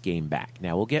Texas game back.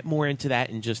 Now, we'll get more into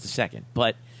that in just a second,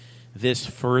 but this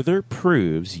further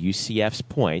proves UCF's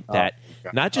point that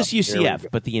not just UCF,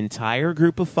 but the entire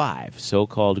group of five,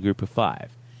 so-called group of five,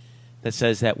 that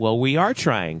says that, well, we are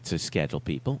trying to schedule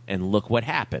people, and look what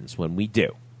happens when we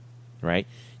do, right?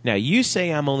 Now, you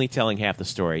say I'm only telling half the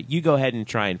story. You go ahead and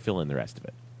try and fill in the rest of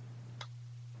it.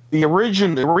 The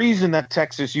reason that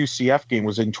Texas UCF game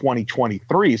was in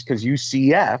 2023 is because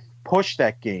UCF pushed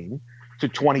that game to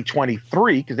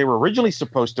 2023 because they were originally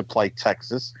supposed to play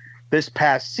Texas this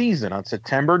past season on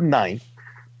September 9th.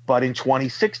 But in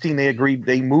 2016,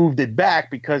 they moved it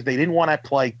back because they didn't want to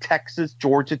play Texas,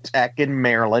 Georgia Tech, and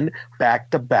Maryland back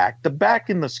to back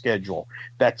in the schedule.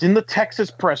 That's in the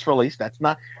Texas press release.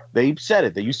 They've said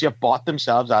it. The UCF bought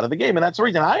themselves out of the game, and that's the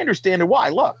reason. I understand why.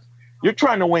 Look, you're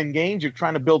trying to win games. You're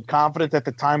trying to build confidence at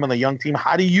the time on the young team.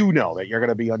 How do you know that you're going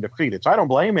to be undefeated? So I don't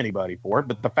blame anybody for it,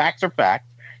 but the facts are facts.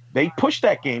 They pushed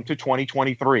that game to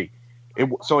 2023.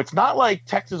 So it's not like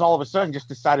Texas all of a sudden just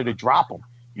decided to drop them.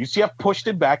 UCF pushed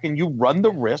it back, and you run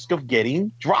the risk of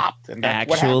getting dropped. And that's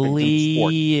what happens in sports.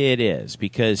 Actually, it is,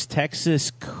 because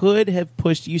Texas could have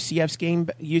pushed the UCF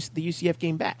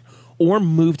game back or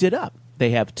moved it up.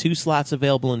 They have 2 slots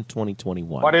available in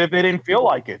 2021. What if they didn't feel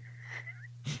like it?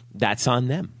 That's on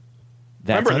them.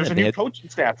 Remember, there's a new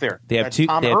coaching staff there. They have two.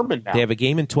 Tom Herman now. They have a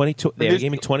game in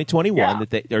 2021. Yeah.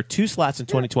 There are 2 slots in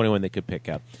 2021 they could pick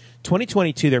up.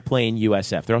 2022, they're playing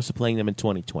USF. They're also playing them in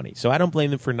 2020. So I don't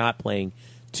blame them for not playing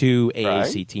 2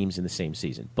 AAC teams in the same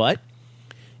season. But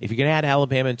if you're going to add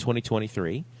Alabama in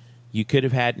 2023, you could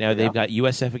have had. Now they've got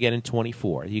USF again in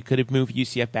 24. You could have moved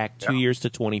UCF back 2 years to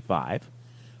 25,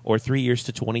 or 3 years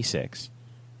to 26,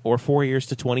 or 4 years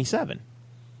to 27.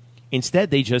 Instead,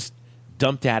 they just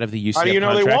dumped out of the UCF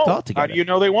contract altogether. How do you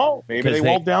know they won't? Maybe they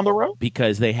won't down the road.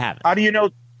 Because they haven't. How do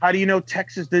you know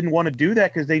Texas didn't want to do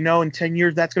that? Because they know in 10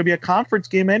 years that's going to be a conference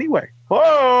game anyway.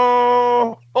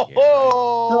 Oh!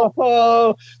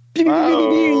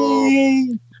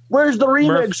 Where's the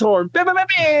remix horn?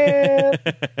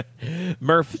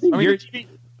 Murph,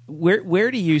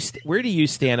 where do you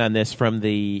stand on this from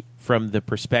the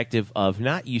perspective of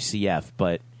not UCF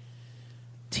but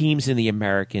teams in the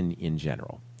American in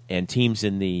general, and teams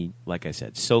in the, like I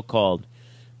said, so-called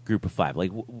group of 5?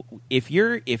 Like, if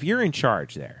you're in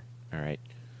charge there, all right,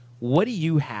 what do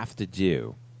you have to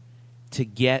do to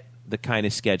get the kind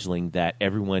of scheduling that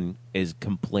everyone is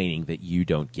complaining that you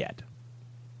don't get?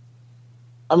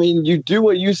 I mean, you do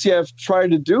what UCF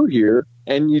tried to do here,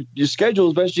 and you schedule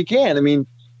as best you can. I mean,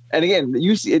 and again,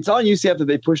 it's on UCF that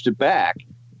they pushed it back.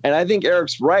 And I think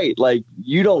Eric's right. Like,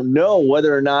 you don't know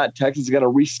whether or not Texas is going to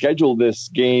reschedule this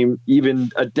game even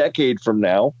a decade from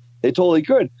now. They totally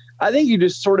could. I think you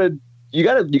just sort of you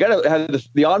got to have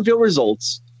the on-field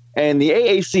results, and the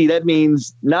AAC. That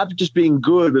means not just being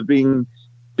good, but being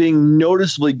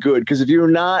noticeably good. Because if you're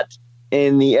not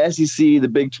in the SEC, the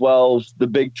Big 12, the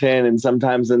Big 10, and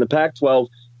sometimes in the Pac-12,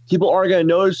 people aren't going to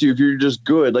notice you if you're just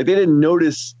good. Like, they didn't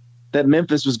notice that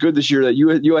Memphis was good this year, that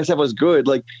USF was good.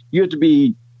 Like, you have to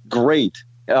be great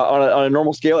on a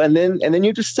normal scale, and then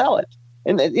you just sell it,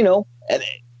 and and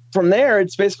from there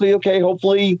it's basically okay.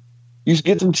 Hopefully, you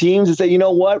get some teams that say, you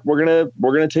know what, we're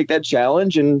gonna take that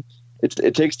challenge, and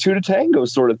it takes 2 to tango,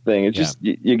 sort of thing. It's just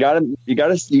you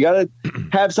gotta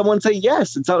have someone say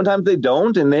yes, and sometimes they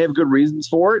don't, and they have good reasons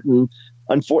for it. And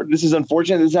this is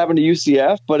unfortunate. This happened to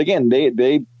UCF, but again,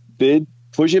 they did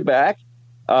push it back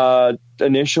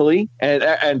initially,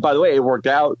 and by the way, it worked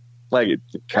out. Like it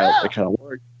kind of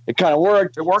worked. It kind of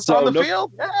worked. It worked on the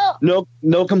field. Yeah.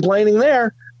 No complaining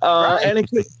there. Right. And it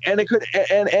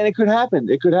could happen.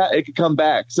 It could come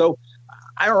back. So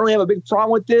I don't really have a big problem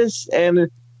with this.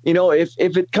 And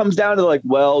if it comes down to like,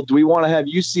 well, do we want to have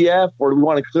UCF or do we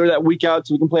want to clear that week out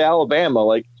so we can play Alabama?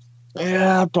 Like,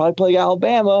 yeah, I'd probably play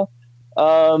Alabama.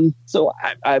 So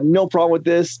I have no problem with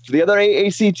this. For the other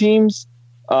AAC teams,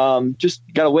 just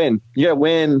got to win. You got to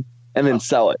win and then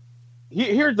sell it.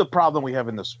 Here's the problem we have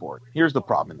in the sport.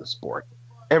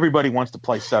 Everybody wants to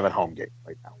play 7 home games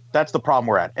right now. That's the problem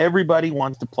we're at. Everybody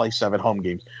wants to play 7 home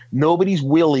games. Nobody's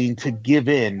willing to give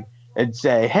in and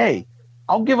say, hey,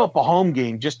 I'll give up a home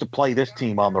game just to play this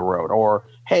team on the road. Or,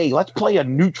 hey, let's play a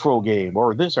neutral game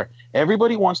or this. Or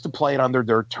everybody wants to play it under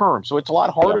their terms. So it's a lot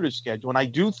harder to schedule. And I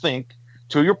do think,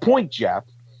 to your point, Jeff,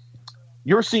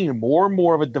 you're seeing more and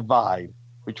more of a divide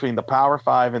between the Power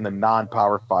 5 and the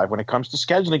non-Power 5 when it comes to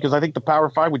scheduling, because I think the Power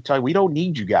 5 would tell you, we don't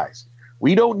need you guys.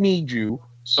 We don't need you,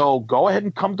 so go ahead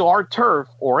and come to our turf,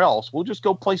 or else we'll just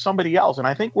go play somebody else. And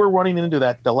I think we're running into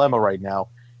that dilemma right now,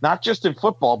 not just in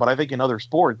football, but I think in other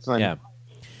sports. And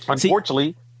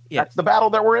unfortunately, that's the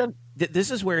battle that we're in. This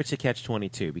is where it's a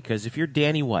catch-22, because if you're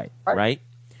Danny White, right?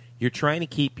 You're trying to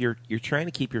keep your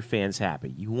fans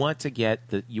happy. You want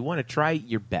to try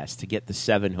your best to get the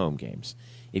 7 home games.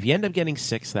 If you end up getting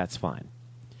 6, that's fine.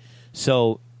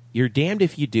 So you're damned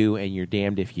if you do, and you're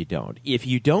damned if you don't. If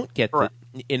you don't get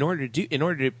in order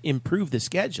to improve the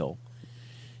schedule,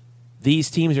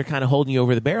 these teams are kind of holding you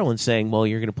over the barrel and saying, "Well,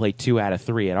 you're going to play 2 out of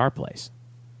 3 at our place."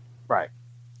 Right.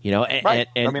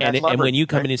 And when you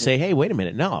come in and say, "Hey, wait a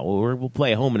minute, no, we'll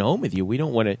play a home and home with you. We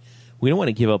don't want to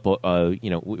give up. We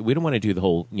don't want to do the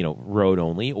whole road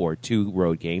only or 2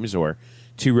 road games or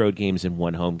 2 road games and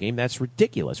 1 home game. That's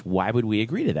ridiculous. Why would we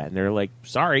agree to that?" And they're like,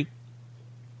 "Sorry."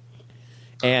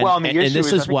 And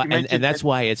that's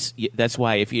why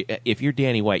if you're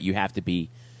Danny White, you have to be,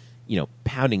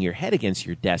 pounding your head against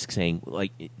your desk saying,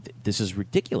 like, this is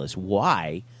ridiculous.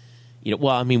 Why?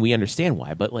 Well, I mean, we understand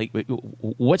why, but like,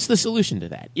 what's the solution to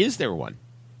that? Is there one?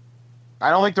 I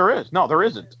don't think there is. No, there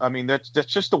isn't. I mean, that's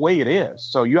just the way it is.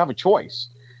 So you have a choice.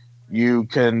 You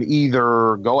can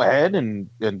either go ahead and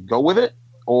go with it,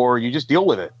 or you just deal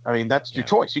with it. I mean, that's your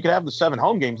choice. You can have the 7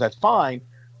 home games. That's fine.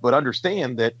 But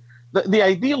understand that the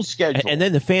ideal schedule. And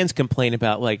then the fans complain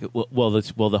about like,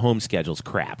 the home schedule's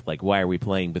crap. Like, why are we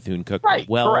playing Bethune-Cookman? Right,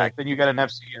 well, correct. And you got an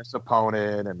FCS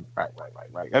opponent, and right.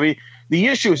 I mean, the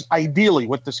issue is ideally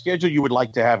what the schedule you would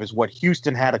like to have is what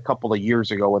Houston had a couple of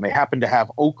years ago when they happened to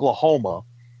have Oklahoma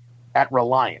at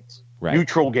Reliance,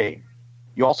 neutral game.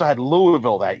 You also had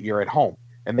Louisville that year at home,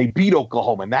 and they beat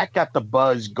Oklahoma, and that got the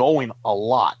buzz going a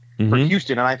lot for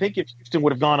Houston. And I think if Houston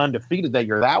would have gone undefeated that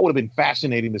year, that would have been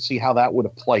fascinating to see how that would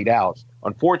have played out.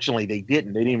 Unfortunately, they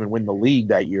didn't. They didn't even win the league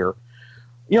that year.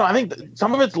 You know, I think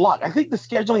some of it's luck. I think the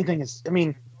scheduling thing is, I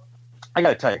mean, I got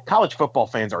to tell you, college football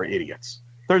fans are idiots.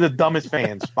 They're the dumbest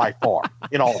fans by far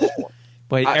in all of sport.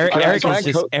 But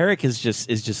Eric is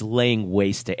just laying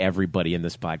waste to everybody in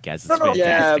this podcast. It's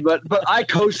yeah, but I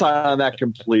co-sign on that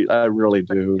complete. I really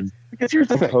do. Because here's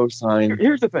the thing. Co-sign.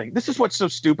 Here's the thing. This is what's so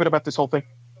stupid about this whole thing.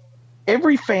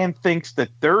 Every fan thinks that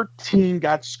their team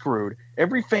got screwed.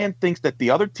 Every fan thinks that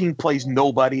the other team plays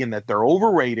nobody and that they're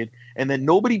overrated, and that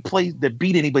nobody plays that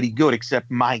beat anybody good except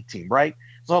my team, right?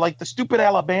 So, like the stupid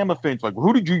Alabama fans, like,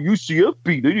 who did you UCF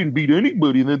beat? They didn't beat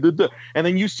anybody. And then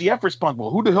UCF responds,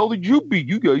 well, who the hell did you beat?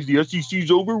 You guys, the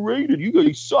SEC's overrated. You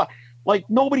guys suck. Like,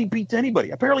 nobody beats anybody.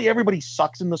 Apparently, everybody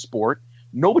sucks in the sport.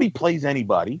 Nobody plays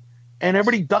anybody, and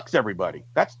everybody ducks everybody.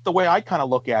 That's the way I kind of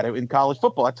look at it in college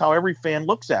football. That's how every fan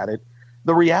looks at it.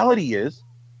 The reality is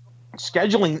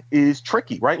scheduling is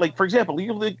tricky, right? Like, for example,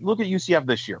 you look at UCF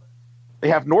this year. They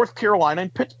have North Carolina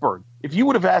and Pittsburgh. If you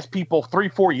would have asked people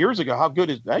 3-4 years ago, how good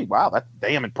is, hey, wow, that's a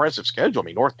damn impressive schedule. I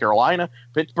mean, North Carolina,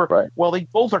 Pittsburgh. Right. Well, they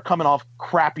both are coming off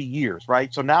crappy years,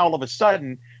 right? So now all of a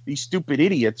sudden, these stupid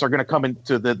idiots are going to come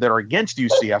into that are against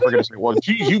UCF. Are going to say, well,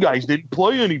 geez, you guys didn't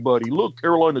play anybody. Look,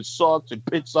 Carolina sucks and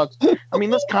Pitt sucks. I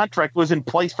mean, this contract was in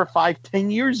place for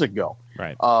 5-10 years ago.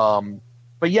 Right.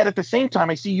 But yet at the same time,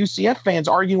 I see UCF fans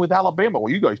arguing with Alabama.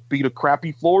 Well, you guys beat a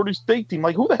crappy Florida State team.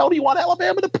 Like, who the hell do you want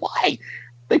Alabama to play?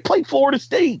 They played Florida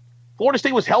State. Florida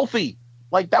State was healthy.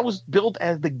 Like, that was built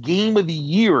as the game of the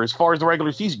year as far as the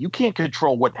regular season. You can't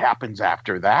control what happens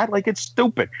after that. Like, it's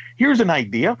stupid. Here's an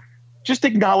idea. Just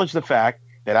acknowledge the fact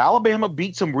that Alabama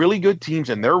beat some really good teams,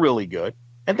 and they're really good,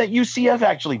 and that UCF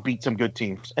actually beat some good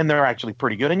teams, and they're actually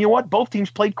pretty good. And you know what? Both teams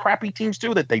played crappy teams,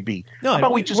 too, that they beat. No,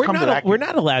 we're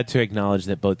not allowed to acknowledge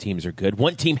that both teams are good.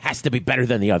 One team has to be better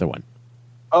than the other one.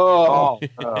 Oh,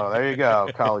 there you go,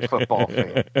 college football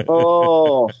fan.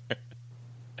 Oh.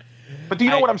 But do you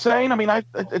know what I'm saying? I mean,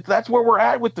 that's where we're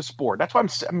at with the sport. That's why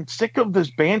I'm sick of this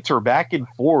banter back and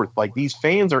forth. Like, these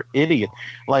fans are idiots.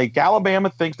 Like, Alabama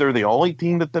thinks they're the only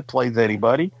team that plays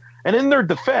anybody. And in their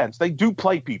defense, they do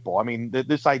play people. I mean,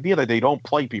 this idea that they don't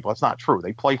play people, that's not true.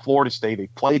 They play Florida State. They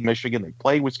played Michigan. They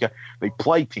played Wisconsin. They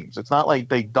play teams. It's not like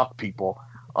they duck people.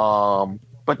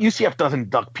 But UCF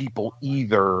doesn't duck people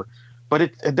either.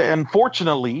 But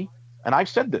unfortunately, and I've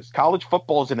said this, college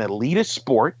football is an elitist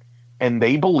sport, and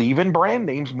they believe in brand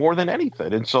names more than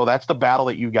anything. And so that's the battle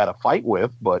that you got to fight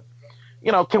with. But,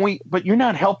 you know, but you're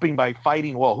not helping by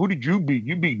fighting, well, who did you beat?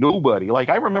 You beat nobody. Like,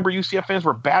 I remember UCF fans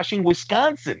were bashing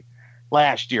Wisconsin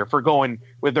last year for going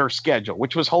with their schedule,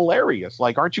 which was hilarious.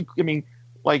 Like, aren't you, I mean,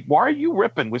 like, why are you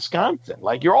ripping Wisconsin?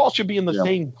 Like, you all should be in the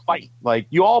same fight. Like,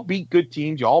 you all beat good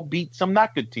teams. You all beat some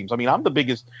not good teams. I mean, I'm the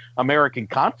biggest American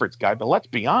Conference guy, but let's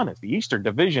be honest. The Eastern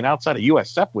Division outside of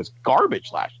USF was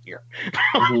garbage last year.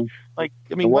 Mm-hmm. Like,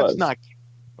 I mean,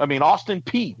 Austin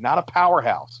Peay, not a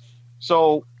powerhouse.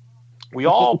 So we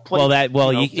all play.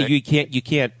 You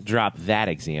can't drop that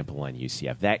example on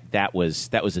UCF. That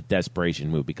was a desperation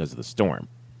move because of the storm.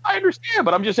 I understand,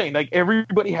 but I'm just saying, like,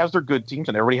 everybody has their good teams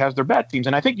and everybody has their bad teams.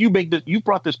 And I think you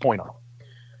brought this point up.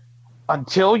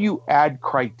 Until you add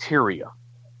criteria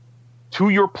to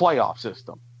your playoff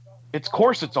system, it's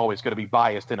always going to be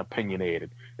biased and opinionated.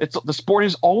 The sport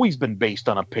has always been based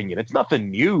on opinion. It's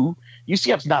nothing new.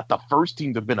 UCF's not the first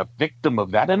team to have been a victim of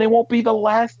that, and they won't be the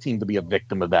last team to be a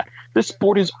victim of that. This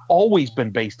sport has always been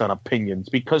based on opinions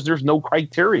because there's no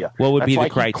criteria. What would be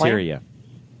the criteria?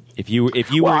 If you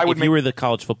were the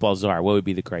college football czar, what would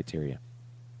be the criteria?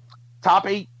 Top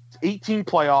 18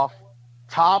 playoff,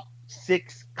 top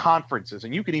 6 conferences,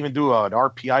 and you can even do an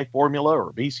RPI formula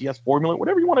or BCS formula,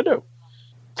 whatever you want to do.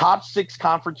 Top 6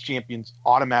 conference champions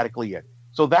automatically in.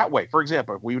 So that way, for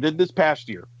example, if we did this past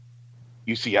year,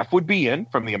 UCF would be in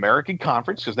from the American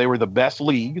Conference because they were the best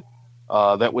league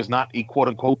that was not a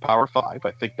quote-unquote Power 5.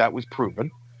 I think that was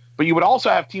proven. But you would also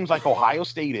have teams like Ohio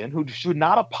State in who should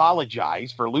not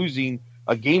apologize for losing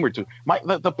a game or two.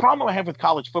 The problem I have with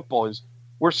college football is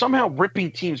we're somehow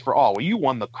ripping teams for, oh, well, you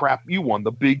won the crap, you won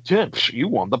the Big Ten, you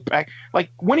won the back. Like,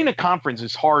 winning a conference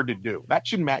is hard to do. That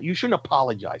shouldn't matter. You shouldn't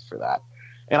apologize for that.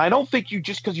 And I don't think you,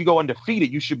 just because you go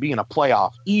undefeated, you should be in a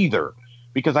playoff either,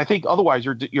 because I think otherwise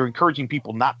you're encouraging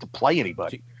people not to play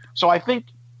anybody. So I think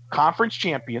conference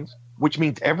champions, which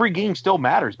means every game still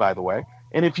matters, by the way.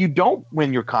 And if you don't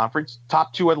win your conference,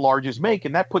 top 2 at larges make,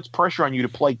 and that puts pressure on you to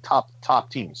play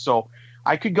top teams. So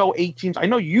I could go 8 teams. I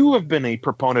know you have been a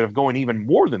proponent of going even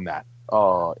more than that.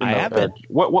 I have been.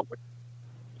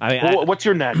 What's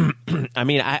your net? I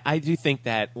mean, I do think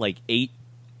that like 8.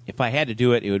 If I had to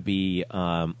do it, it would be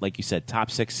like you said,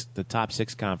 the top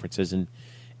 6 conferences, and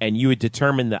you would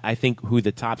determine I think who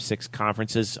the top 6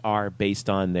 conferences are based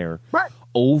on their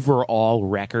overall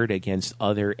record against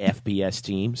other FBS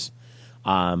teams.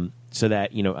 So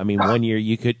that, you know, I mean, 1 year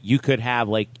you could have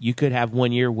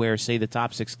 1 year where, say, the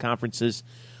top 6 conferences,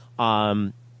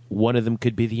 one of them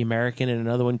could be the American and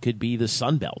another one could be the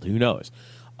Sun Belt. Who knows?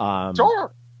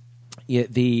 Sure.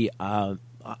 Yeah,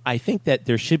 I think that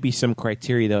there should be some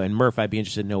criteria, though, and Murph, I'd be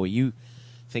interested to know what you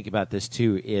think about this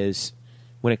too. Is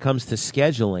when it comes to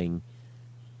scheduling,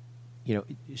 you know,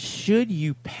 should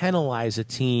you penalize a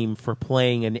team for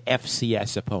playing an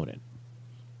FCS opponent?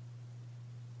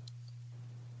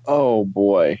 Oh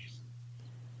boy!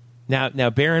 Now,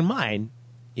 bear in mind,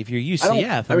 if you're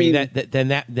UCF,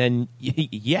 then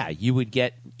you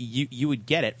would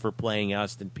get it for playing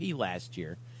Austin Peay last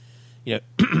year, you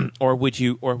know, or would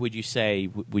you say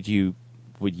would you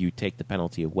take the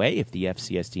penalty away if the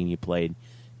FCS team you played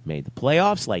made the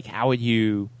playoffs? Like, how would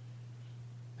you?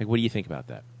 Like, what do you think about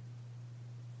that?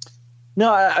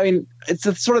 No, I mean, it's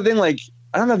the sort of thing. Like,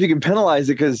 I don't know if you can penalize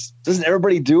it because doesn't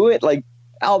everybody do it? Like,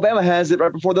 Alabama has it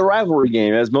right before the rivalry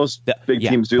game, as most big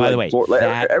teams do. By the way,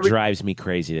 that drives me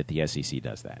crazy that the SEC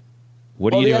does that.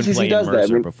 What are you doing playing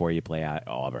Mercer before you play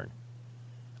Auburn?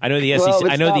 I know the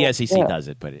SEC. The SEC does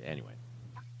it, but anyway.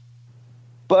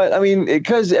 But I mean,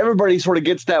 because everybody sort of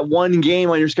gets that one game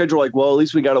on your schedule, like, well, at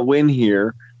least we got to win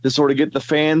here to sort of get the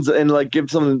fans and like give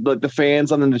some like the fans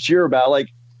something to cheer about. Like,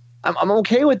 I'm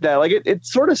okay with that. Like, it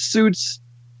sort of suits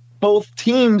both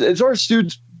teams. It sort of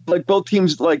suits like both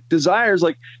teams like desires.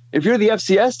 Like, if you're the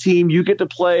FCS team, you get to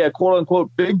play a quote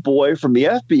unquote big boy from the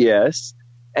FBS.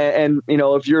 And you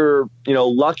know, if you're, you know,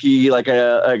 lucky, like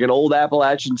an old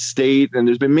Appalachian State, and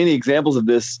there's been many examples of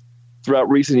this throughout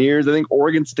recent years. I think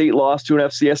Oregon State lost to an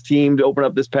FCS team to open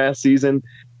up this past season.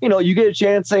 You know, you get a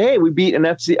chance to say, hey, we beat an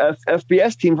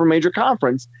FBS team from a major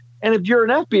conference. And if you're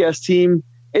an FBS team,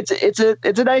 it's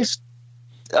a nice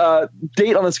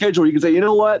date on the schedule. You can say, you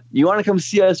know what, you want to come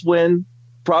see us win,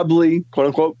 probably, quote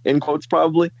unquote, in quotes,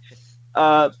 probably.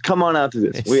 Come on out to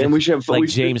this. We should have like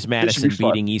James Madison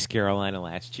beating East Carolina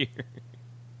last year.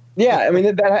 Yeah, I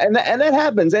mean that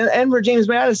happens. And for James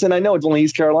Madison, I know it's only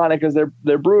East Carolina because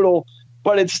they're brutal,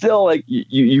 but it's still like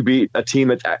you beat a team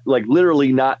that's like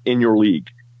literally not in your league.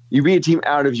 You beat a team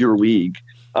out of your league,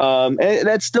 and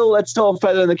that's still a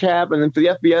feather in the cap. And then for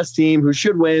the FBS team who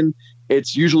should win,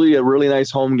 it's usually a really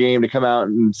nice home game to come out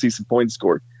and see some points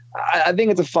scored. I think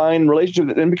it's a fine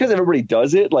relationship, and because everybody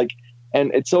does it, like,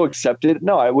 and it's so accepted.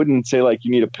 No, I wouldn't say like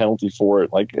you need a penalty for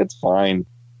it. Like, it's fine.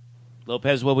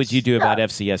 Lopez, what would you do about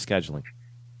FCS scheduling?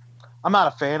 I'm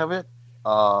not a fan of it.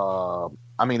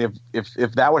 I mean,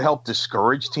 if that would help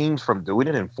discourage teams from doing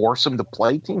it and force them to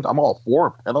play teams, I'm all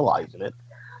for penalizing it.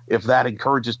 If that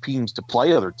encourages teams to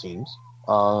play other teams,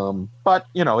 but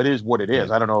you know, it is what it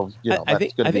is. I don't know. If, you know, I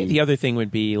think the other thing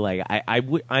would be like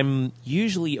I'm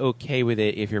usually okay with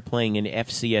it if you're playing an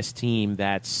FCS team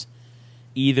that's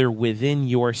either within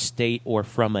your state or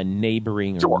from a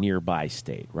neighboring or nearby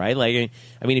state, right? Like,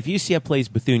 I mean, if UCF plays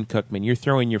Bethune-Cookman, you're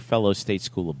throwing your fellow state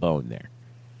school a bone there,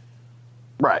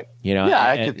 right? You know, yeah,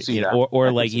 I could see that.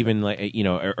 Or like even like, you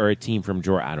know, or a team from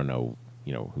Georgia. I don't know,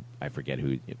 you know, I forget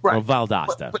who. Right. Or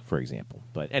Valdosta, for example.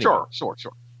 But anyway. Sure.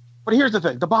 But here's the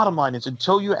thing: the bottom line is,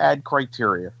 until you add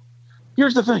criteria,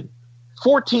 here's the thing: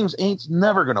 4 teams ain't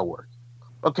never going to work.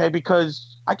 Okay,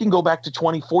 because I can go back to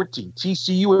 2014.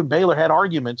 TCU and Baylor had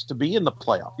arguments to be in the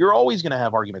playoff. You're always going to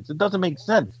have arguments. It doesn't make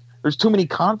sense. There's too many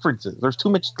conferences. There's too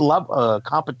much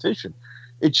competition.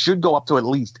 It should go up to at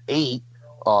least 8.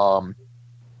 And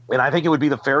I think it would be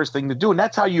the fairest thing to do. And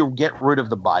that's how you get rid of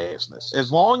the biasness.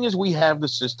 As long as we have the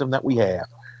system that we have,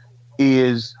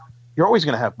 is you're always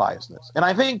going to have biasness. And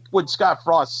I think what Scott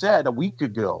Frost said a week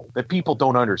ago that people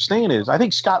don't understand is I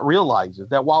think Scott realizes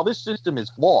that while this system is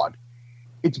flawed,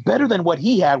 it's better than what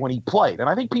he had when he played. And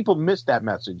I think people missed that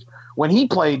message. When he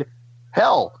played,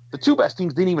 hell, the 2 best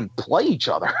teams didn't even play each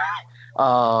other.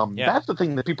 That's the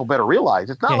thing that people better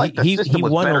realize. It's not like the system was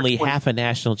he won better only half a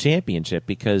national championship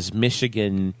because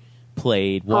Michigan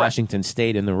played Washington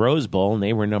State in the Rose Bowl, and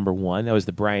they were number one. That was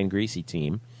the Brian Griese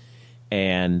team,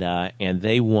 and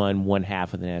they won one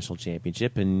half of the national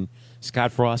championship. And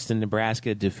Scott Frost in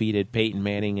Nebraska defeated Peyton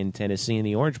Manning in Tennessee in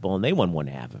the Orange Bowl, and they won one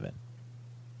half of it.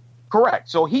 Correct.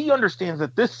 So he understands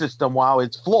that this system, while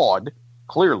it's flawed,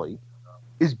 clearly,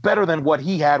 is better than what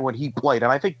he had when he played.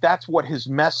 And I think that's what his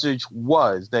message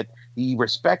was, that he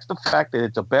respects the fact that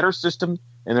it's a better system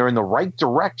and they're in the right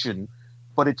direction,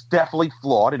 but it's definitely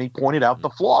flawed. And he pointed out the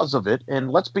flaws of it.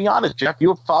 And let's be honest, Jeff, you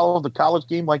have followed the college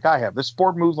game like I have. This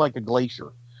sport moves like a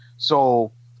glacier.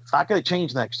 So it's not going to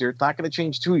change next year. It's not going to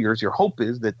change 2 years. Your hope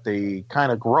is that they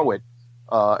kind of grow it.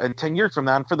 And 10 years from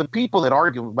now, and for the people that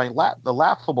argue, the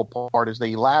laughable part is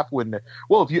they laugh when,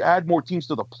 if you add more teams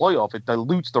to the playoff, it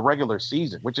dilutes the regular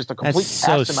season, which is the complete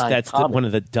asinine. That's one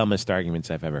of the dumbest arguments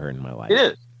I've ever heard in my life.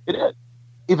 It is.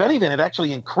 If anything, it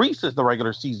actually increases the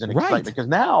regular season excitement because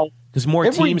now more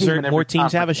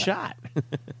teams have a shot.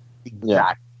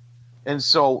 Exactly. And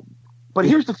so, but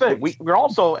here's the thing: we're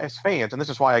also, as fans, and this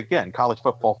is why again, college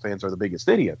football fans are the biggest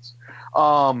idiots.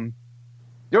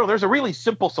 There's a really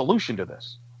simple solution to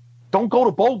this. Don't go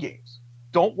to bowl games.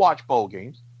 Don't watch bowl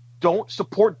games. Don't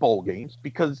support bowl games,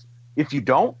 because if you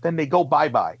don't, then they go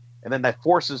bye-bye. And then that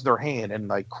forces their hand and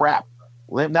like, crap,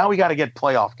 now we got to get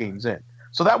playoff games in.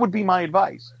 So that would be my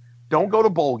advice. Don't go to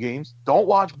bowl games. Don't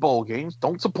watch bowl games.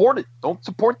 Don't support it. Don't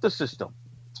support the system.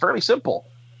 It's fairly simple.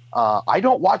 I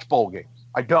don't watch bowl games.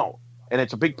 I don't. And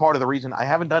it's a big part of the reason I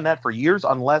haven't done that for years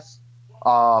unless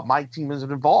my team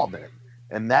isn't involved in it.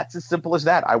 And that's as simple as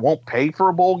that. I won't pay for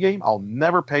a bowl game. I'll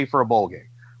never pay for a bowl game.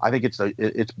 I think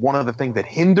it's one of the things that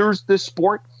hinders this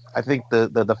sport. I think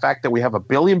the fact that we have 1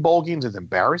 billion bowl games is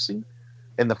embarrassing,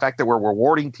 and the fact that we're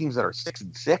rewarding teams that are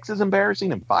 6-6 is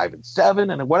embarrassing, and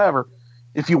 5-7 and whatever.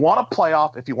 If you want a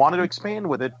playoff, if you wanted to expand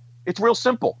with it, it's real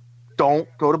simple. Don't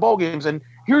go to bowl games. And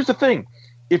here's the thing: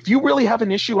 if you really have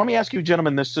an issue, let me ask you,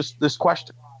 gentlemen, this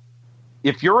question: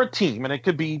 if you're a team, and it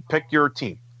could be pick your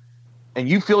team, and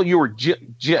you feel you were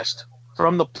just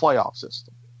from the playoff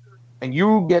system, and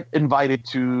you get invited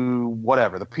to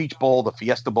whatever, the Peach Bowl, the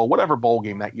Fiesta Bowl, whatever bowl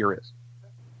game that year is.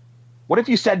 What if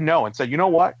you said no and said, you know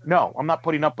what? No, I'm not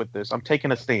putting up with this. I'm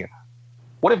taking a stand.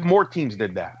 What if more teams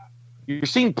did that? You're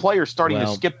seeing players starting to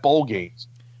skip bowl games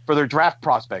for their draft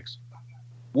prospects.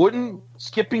 Wouldn't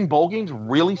skipping bowl games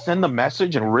really send the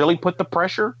message and really put the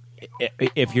pressure?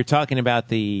 If you're talking about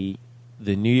the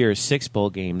New Year's Six bowl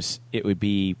games, it would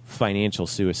be financial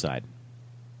suicide.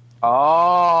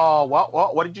 Oh,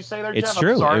 well, what did you say there, Jeff? It's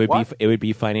true. Sorry, it would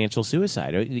be financial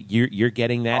suicide. You're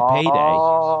getting that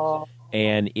payday,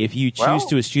 and if you choose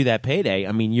to eschew that payday,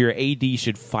 I mean, your AD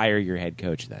should fire your head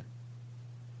coach then.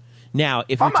 Now,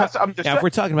 if we're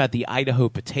talking about the Idaho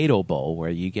Potato Bowl, where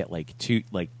you get like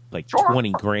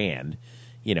 20 grand,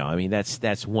 I mean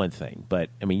that's one thing. But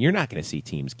I mean, you're not going to see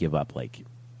teams give up like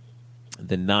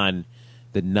the non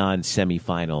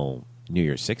semifinal New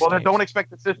Year's Six. Then don't expect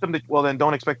the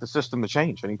system to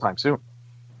change anytime soon.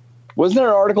 Wasn't there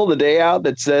an article the day out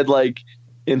that said like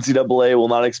NCAA will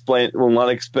not expand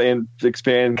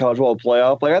college football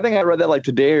playoff? Like I think I read that like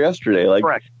today or yesterday. Like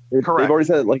correct. They've already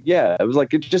said it. Like it was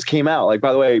like it just came out. Like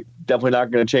by the way, definitely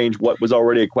not going to change what was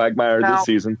already a quagmire this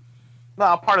season.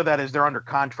 No, part of that is they're under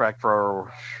contract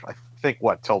for I think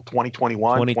till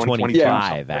 2021,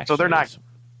 2025. Actually, so they're not.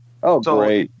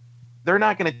 Great. They're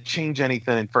not going to change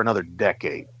anything for another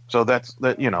decade. So that's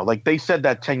like they said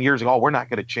that 10 years ago, we're not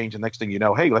going to change. The next thing you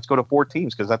know, hey, let's go to 4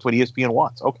 teams because that's what ESPN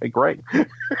wants. Okay, great.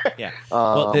 Yeah.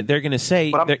 Well, they're going to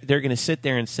say they're going to sit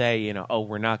there and say,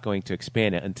 we're not going to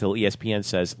expand it until ESPN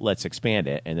says let's expand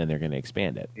it, and then they're going to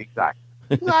expand it.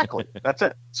 Exactly. That's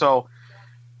it. So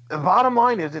the bottom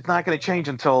line is it's not going to change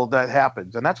until that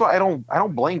happens, and that's why I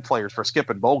don't blame players for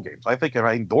skipping bowl games. I think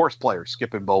I endorse players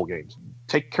skipping bowl games.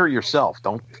 Take care of yourself.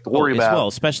 Don't worry about. Well,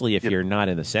 especially if you're not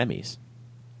in the semis.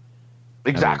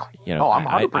 Exactly.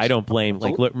 I mean, I don't blame.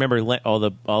 Like, remember all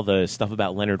the stuff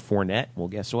about Leonard Fournette? Well,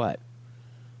 guess what?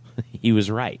 He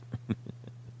was right.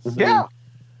 Yeah,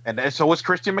 and so was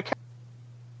Christian McCaffrey.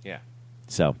 Yeah.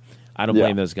 So I don't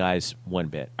blame those guys one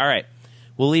bit. All right,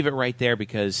 we'll leave it right there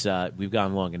because we've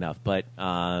gone long enough. But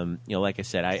like I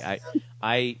said,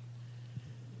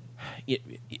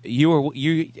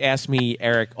 you asked me,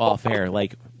 Eric, off air,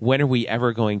 like, when are we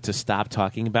ever going to stop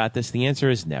talking about this? The answer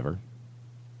is never.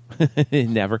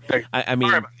 Never. I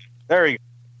mean, there you go.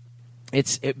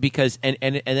 It's because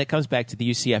it comes back to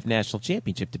the UCF national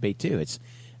championship debate too.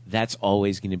 That's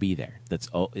always going to be there.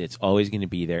 It's always going to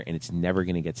be there, and it's never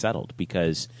going to get settled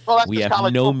because we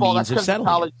have no means of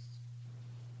settling it.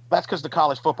 That's because the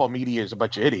college football media is a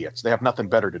bunch of idiots. They have nothing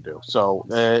better to do. So,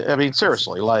 I mean,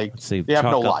 seriously, like, See, they have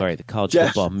no all life. right, the college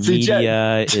Jeff, football see,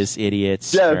 media is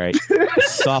idiots. Jeff. All right,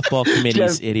 softball committee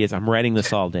is Jeff. idiots. I'm writing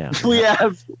this all down. We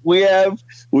have.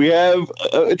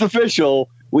 It's official.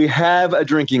 We have a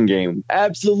drinking game.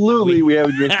 Absolutely, we have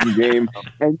a drinking game,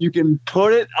 and you can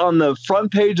put it on the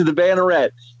front page of the Banneret.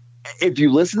 If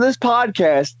you listen to this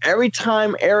podcast, every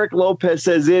time Eric Lopez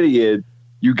says "idiot,"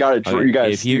 you got to drink.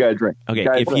 Okay, You got to drink. Okay, You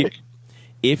gotta if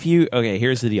drink. okay,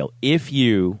 here's the deal. If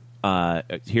you,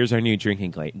 here's our new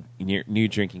drinking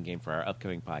game for our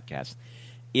upcoming podcast.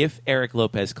 If Eric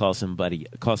Lopez calls somebody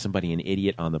an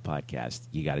idiot on the podcast,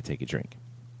 you got to take a drink.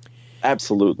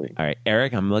 Absolutely. All right,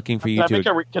 Eric, I'm looking for you Can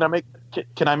to.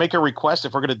 Can I make a request?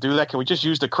 If we're going to do that, can we just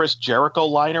use the Chris Jericho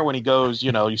liner when he goes,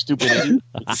 you stupid idiot?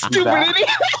 Stupid idiot.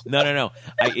 No.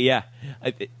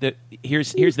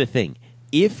 Here's the thing.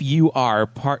 If you are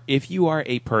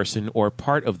a person or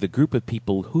part of the group of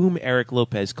people whom Eric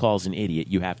Lopez calls an idiot,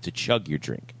 you have to chug your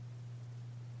drink.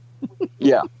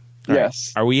 Yeah. All right.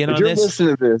 Yes. Are we in If on you're this?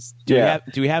 listening to this, Do yeah.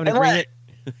 we have an And agreement?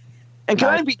 And can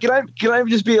I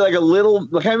just be like a little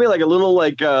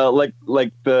like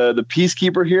the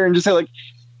peacekeeper here and just say, like,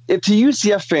 if to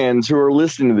UCF fans who are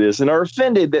listening to this and are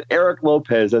offended that Eric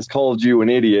Lopez has called you an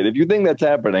idiot, if you think that's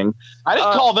happening, I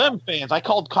didn't call them fans. I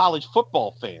called college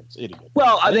football fans idiots.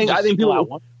 well, I think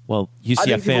people Well, I UCF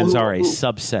think fans people are a who-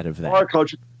 subset of that. our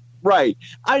coach, right?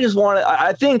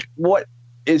 I think what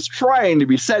is trying to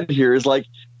be said here is like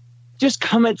just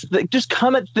come at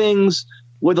things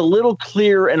with a little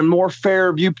clearer and a more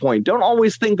fair viewpoint. Don't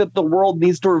always think that the world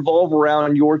needs to revolve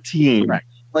around your team. Correct.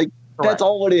 Like Correct. that's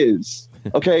all it is.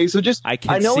 Okay, so just I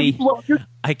can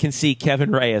see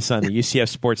Kevin Reyes on the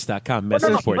UCFsports.com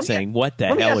message board saying, "What the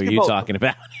let me hell ask are you you both. talking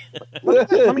about?"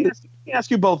 Let me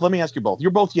ask you both.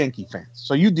 You're both Yankee fans,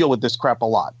 so you deal with this crap a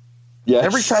lot. yes.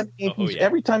 Every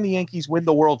time the Yankees win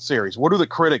the World Series, what do the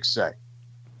critics say?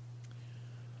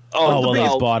 Oh, well, no.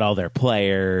 they've bought all their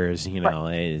players.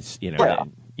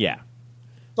 Right. Yeah.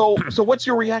 So what's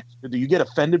your reaction? Do you get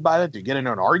offended by that? Do you get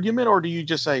into an argument, or do you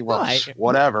just say, "Well,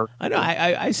 whatever"? I know.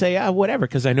 I say whatever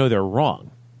because I know they're wrong.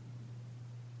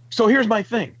 So here's my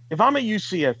thing: if I'm a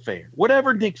UCF fan,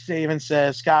 whatever Nick Saban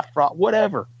says, Scott Frost,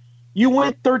 whatever, you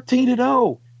went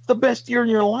 13-0. It's the best year in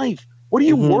your life. What are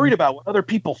you worried about? What other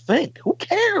people think? Who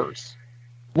cares?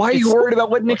 Why are you worried about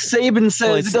what Nick Saban says?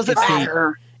 Well, it doesn't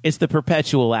matter. It's the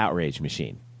perpetual outrage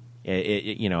machine.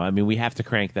 We have to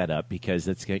crank that up because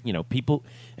that's people.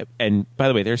 And by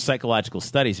the way, there's psychological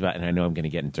studies about, and I know I'm going to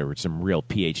get into some real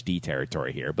PhD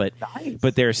territory here, but Nice.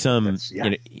 but there's some,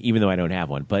 Yes. even though I don't have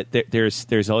one, but there's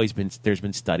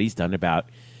been studies done about,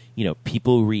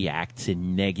 people react to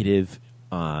negative,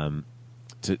 to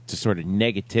sort of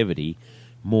negativity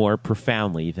more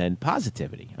profoundly than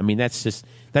positivity. I mean, that's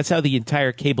how the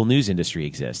entire cable news industry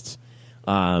exists.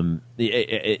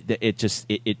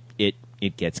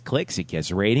 It gets clicks, it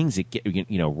gets ratings,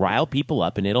 rile people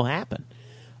up, and it'll happen.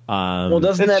 Well,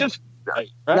 doesn't It's that just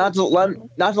not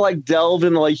to like delve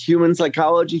into like human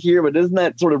psychology here, but isn't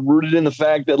that sort of rooted in the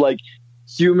fact that like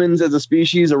humans as a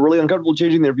species are really uncomfortable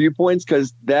changing their viewpoints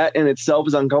because that in itself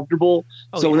is uncomfortable.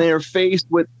 When they are faced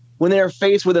with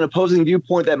an opposing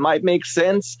viewpoint that might make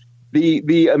sense,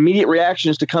 the immediate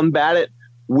reaction is to combat it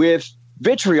with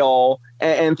vitriol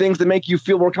and things that make you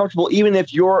feel more comfortable, even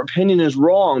if your opinion is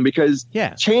wrong, because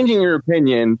changing your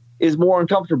opinion is more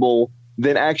uncomfortable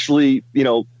than actually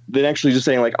just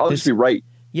saying like, I'll just be right.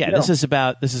 Yeah, this is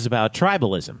about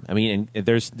tribalism. I mean, and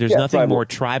there's nothing tribal. more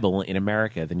tribal in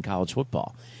America than college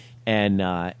football, and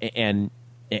Brian,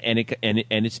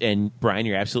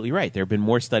 you're absolutely right. There have been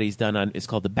more studies done on. It's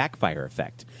called the backfire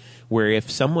effect, where if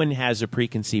someone has a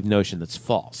preconceived notion that's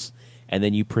false, and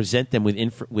then you present them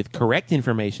with correct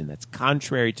information that's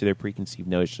contrary to their preconceived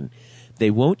notion, they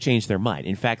won't change their mind.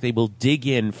 In fact, they will dig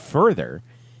in further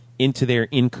into their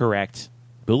incorrect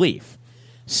belief.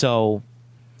 So,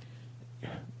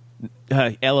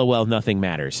 LOL, nothing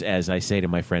matters, as I say to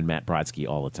my friend Matt Brodsky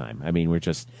all the time. I mean,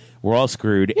 we're all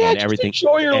screwed and just everything.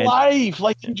 Enjoy your life.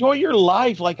 Like, enjoy your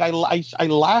life. Like, I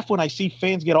laugh when I see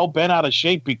fans get all bent out of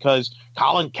shape because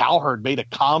Colin Cowherd made a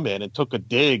comment and took a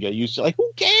dig at UCLA. Like,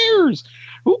 who cares?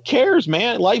 Who cares,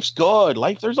 man? Life's good.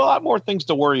 There's a lot more things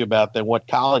to worry about than what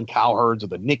Colin Cowherds or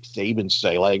the Nick Sabans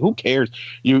say. Like, who cares?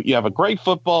 You have a great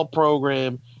football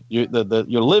program. You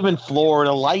live in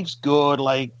Florida. Life's good.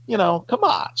 Like, come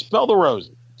on, smell the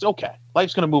roses. It's okay.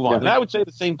 Life's going to move on. And I would say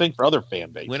the same thing for other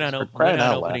fan bases. Win on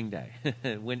opening day.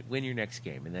 win your next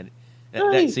game, and then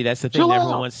that's the thing that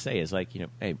everyone wants to say is like,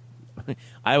 hey,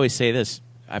 I always say this.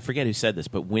 I forget who said this,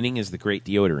 but winning is the great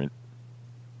deodorant.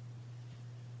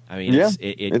 I mean,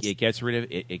 it gets rid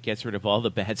of it gets rid of all the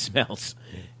bad smells,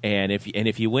 and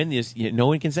if you win this, no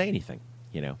one can say anything.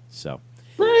 So.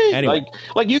 Anyway.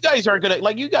 Like you guys aren't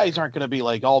gonna be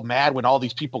like all mad when all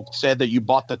these people said that you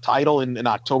bought the title in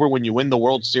October when you win the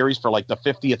World Series for like the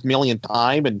 50th millionth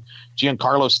time and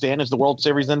Giancarlo Stanton is the World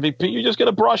Series MVP. You're just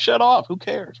gonna brush that off. Who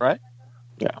cares, right?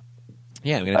 Yeah.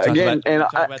 We're gonna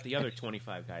talk about the other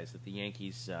 25 guys that the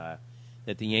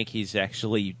Yankees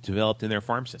actually developed in their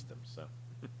farm system. So.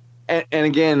 And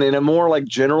again, in a more like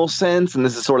general sense, and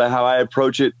this is sort of how I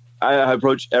approach it. I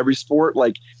approach every sport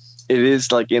like. It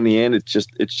is like in the end, it's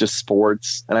just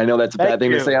sports, and I know that's a bad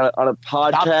thing to say on a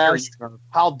podcast.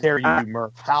 How dare you,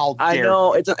 Murph? How dare I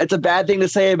know it's a bad thing to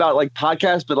say about like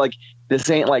podcasts, but like this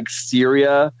ain't like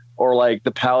Syria or like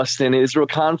the Palestine-Israel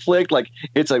conflict. Like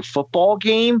it's a football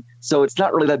game, so it's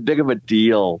not really that big of a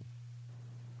deal.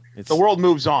 The world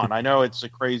moves on. I know it's a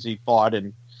crazy thought,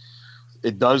 and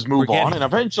it does move on, and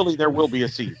eventually there will be a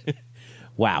season.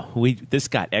 Wow, this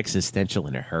got existential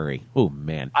in a hurry. Oh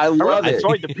man, I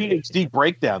enjoyed the PhD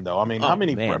breakdown, though. I mean, how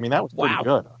many? Man. I mean, that was pretty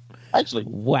good. Actually,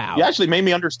 wow, you actually made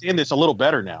me understand this a little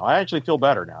better now. I actually feel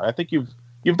better now. I think you've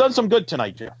done some good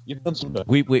tonight, Jeff. You've done some good.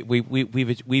 We've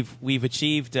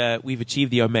achieved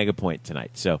the Omega point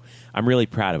tonight, so I'm really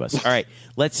proud of us. All right,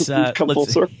 let's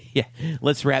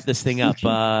wrap this thing up.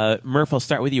 Murph, I'll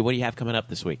start with you. What do you have coming up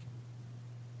this week?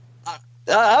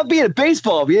 I'll be at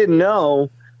baseball if you didn't know.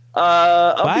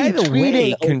 By the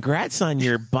way, congrats on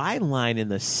your byline in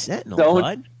the Sentinel,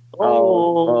 bud.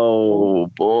 Oh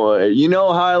boy! You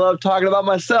know how I love talking about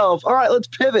myself. All right, let's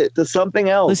pivot to something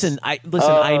else. Listen.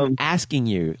 I'm asking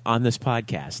you on this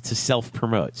podcast to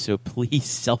self-promote, so please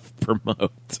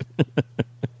self-promote.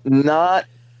 Not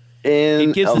in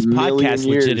it gives this podcast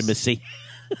years. legitimacy.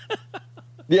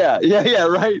 Yeah,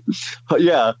 right.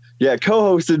 Yeah.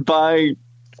 Co-hosted by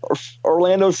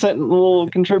Orlando Sentinel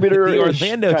contributor. The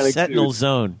Orlando Sentinel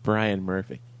Zone, Brian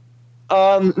Murphy.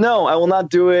 No, I will not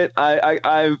do it.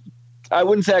 I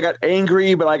wouldn't say I got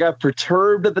angry, but I got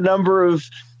perturbed at the number of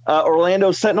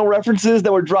Orlando Sentinel references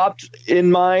that were dropped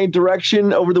in my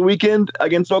direction over the weekend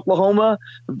against Oklahoma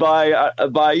by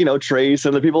Trace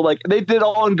and the people. Like they did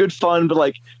all in good fun, but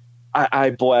like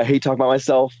I hate talking about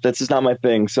myself. That's just not my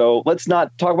thing. So let's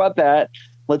not talk about that.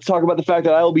 Let's talk about the fact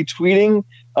that I will be tweeting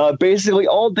basically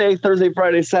all day, Thursday,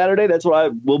 Friday, Saturday. That's what I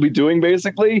will be doing,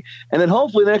 basically. And then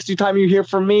hopefully the next time you hear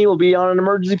from me will be on an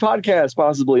emergency podcast,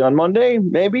 possibly on Monday,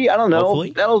 maybe. I don't know.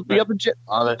 Hopefully. That'll be up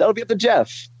to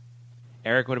Jeff.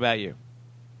 Eric, what about you?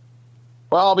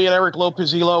 Well, I'll be at Eric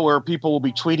Lopezilo, where people will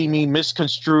be tweeting me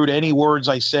misconstrued any words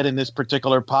I said in this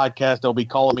particular podcast. They'll be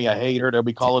calling me a hater. They'll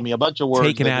be calling me a bunch of words.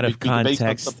 Taken out of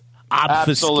context.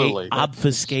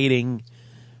 Obfuscating.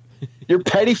 You're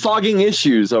pettifogging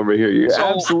issues over here. You're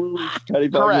absolutely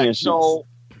pettifogging issues.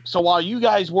 So while you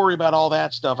guys worry about all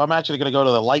that stuff, I'm actually going to go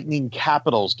to the Lightning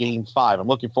Capitals Game 5. I'm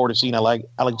looking forward to seeing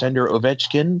Alexander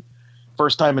Ovechkin.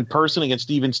 First time in person against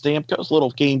Steven Stamkos.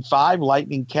 Little Game 5,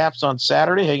 Lightning Caps on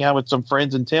Saturday. Hang out with some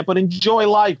friends in Tampa and enjoy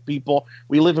life, people.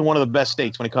 We live in one of the best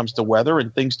states when it comes to weather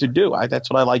and things to do. That's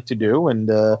what I like to do,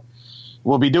 and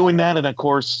we'll be doing that, and of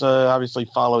course, obviously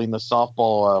following the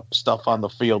softball stuff on the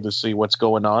field to see what's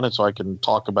going on, and so I can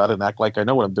talk about it and act like I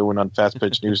know what I'm doing on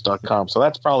FastPitchNews.com. So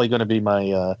that's probably going to be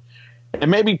my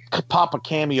and maybe pop a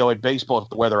cameo at baseball if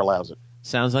the weather allows it.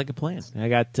 Sounds like a plan. I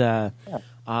got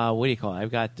what do you call it?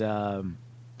 I've got. I'm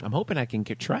hoping I can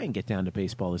try and get down to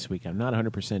baseball this week. I'm not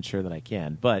 100% sure that I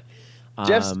can, but.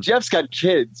 Jeff's got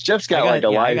kids. Jeff's got like a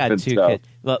life I got and two stuff. kids.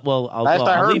 Well,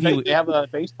 I'll leave you. They have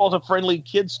baseball's a friendly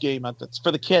kids game. It's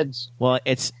for the kids. Well,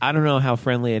 I don't know how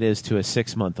friendly it is to a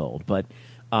 6-month-old, but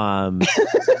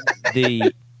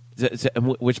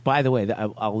which, by the way,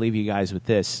 I'll leave you guys with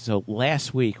this. So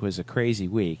last week was a crazy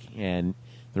week, and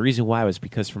the reason why was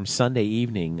because from Sunday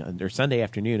evening or Sunday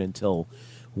afternoon until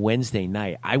Wednesday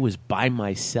night, I was by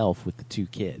myself with the two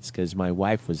kids because my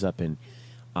wife was up in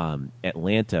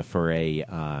Atlanta for a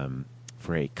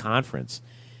conference,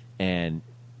 and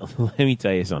let me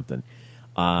tell you something.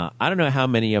 I don't know how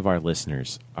many of our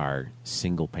listeners are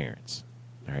single parents.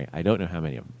 All right, I don't know how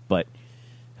many of them, but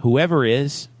whoever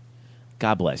is,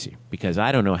 God bless you, because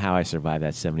I don't know how I survived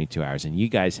that 72 hours, and you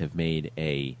guys have made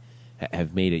it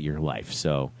your life.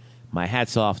 So my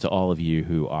hat's off to all of you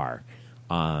who are,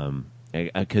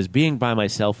 because being by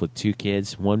myself with two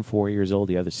kids, one 4 years old,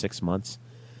 the other 6 months.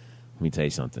 Let me tell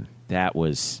you something. That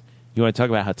was, you want to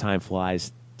talk about how time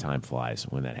flies? Time flies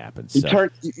when that happens.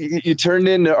 You turned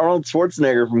into Arnold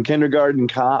Schwarzenegger from Kindergarten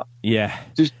Cop. Yeah.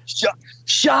 Just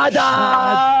shut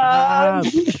up!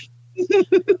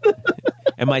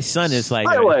 And my son is like,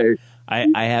 by the way,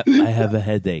 I have a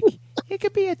headache. It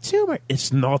could be a tumor.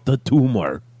 It's not a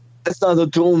tumor. It's not a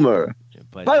tumor.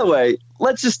 But, by the way,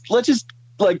 let's just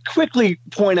like quickly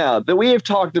point out that we have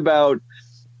talked about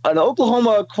an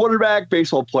Oklahoma quarterback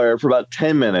baseball player for about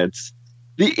 10 minutes,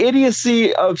 the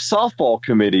idiocy of softball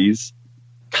committees,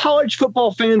 college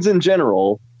football fans in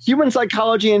general, human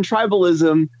psychology and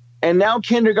tribalism, and now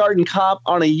Kindergarten Cop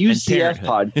on a UCF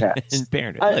podcast. And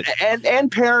Parenthood.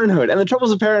 And Parenthood. And the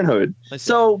troubles of Parenthood. Listen,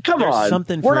 so come on.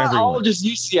 Something we're for not everyone. all just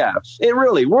UCF. It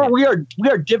really we are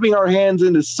dipping our hands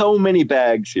into so many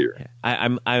bags here.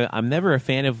 I'm never a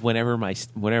fan of whenever my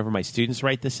students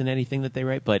write this in anything that they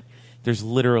write, but there's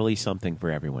literally something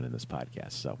for everyone in this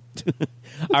podcast. So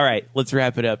all right, let's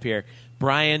wrap it up here.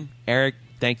 Brian, Eric,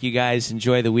 thank you guys.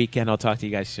 Enjoy the weekend. I'll talk to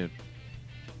you guys soon.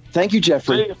 Thank you,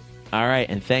 Jeffrey. All right,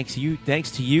 and thanks to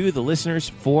you, the listeners,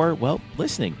 for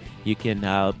listening. You can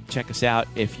check us out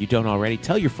if you don't already.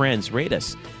 Tell your friends, rate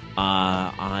us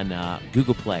on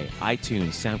Google Play, iTunes,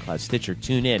 SoundCloud, Stitcher,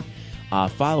 TuneIn.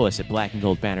 Follow us at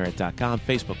blackandgoldbanneret.com,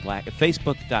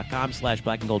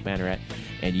 facebook.com/blackandgoldbanneret,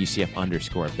 and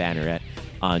UCF_Banneret.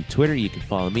 On Twitter, you can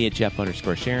follow me at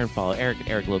Jeff_Sharon. Follow Eric at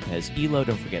Eric Lopez Elo.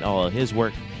 Don't forget all of his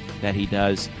work that he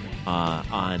does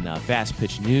on Fast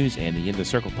Pitch News and the In the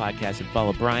Circle podcast, and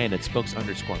follow Brian at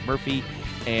Spokes_Murphy,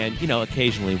 and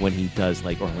occasionally when he does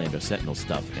like Orlando Sentinel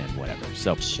stuff and whatever.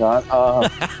 So shut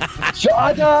up.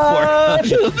 Shut up.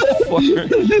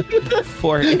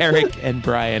 For Eric and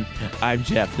Brian, I'm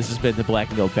Jeff. This has been the Black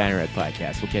and Gold Banneret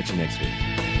podcast. We'll catch you next week.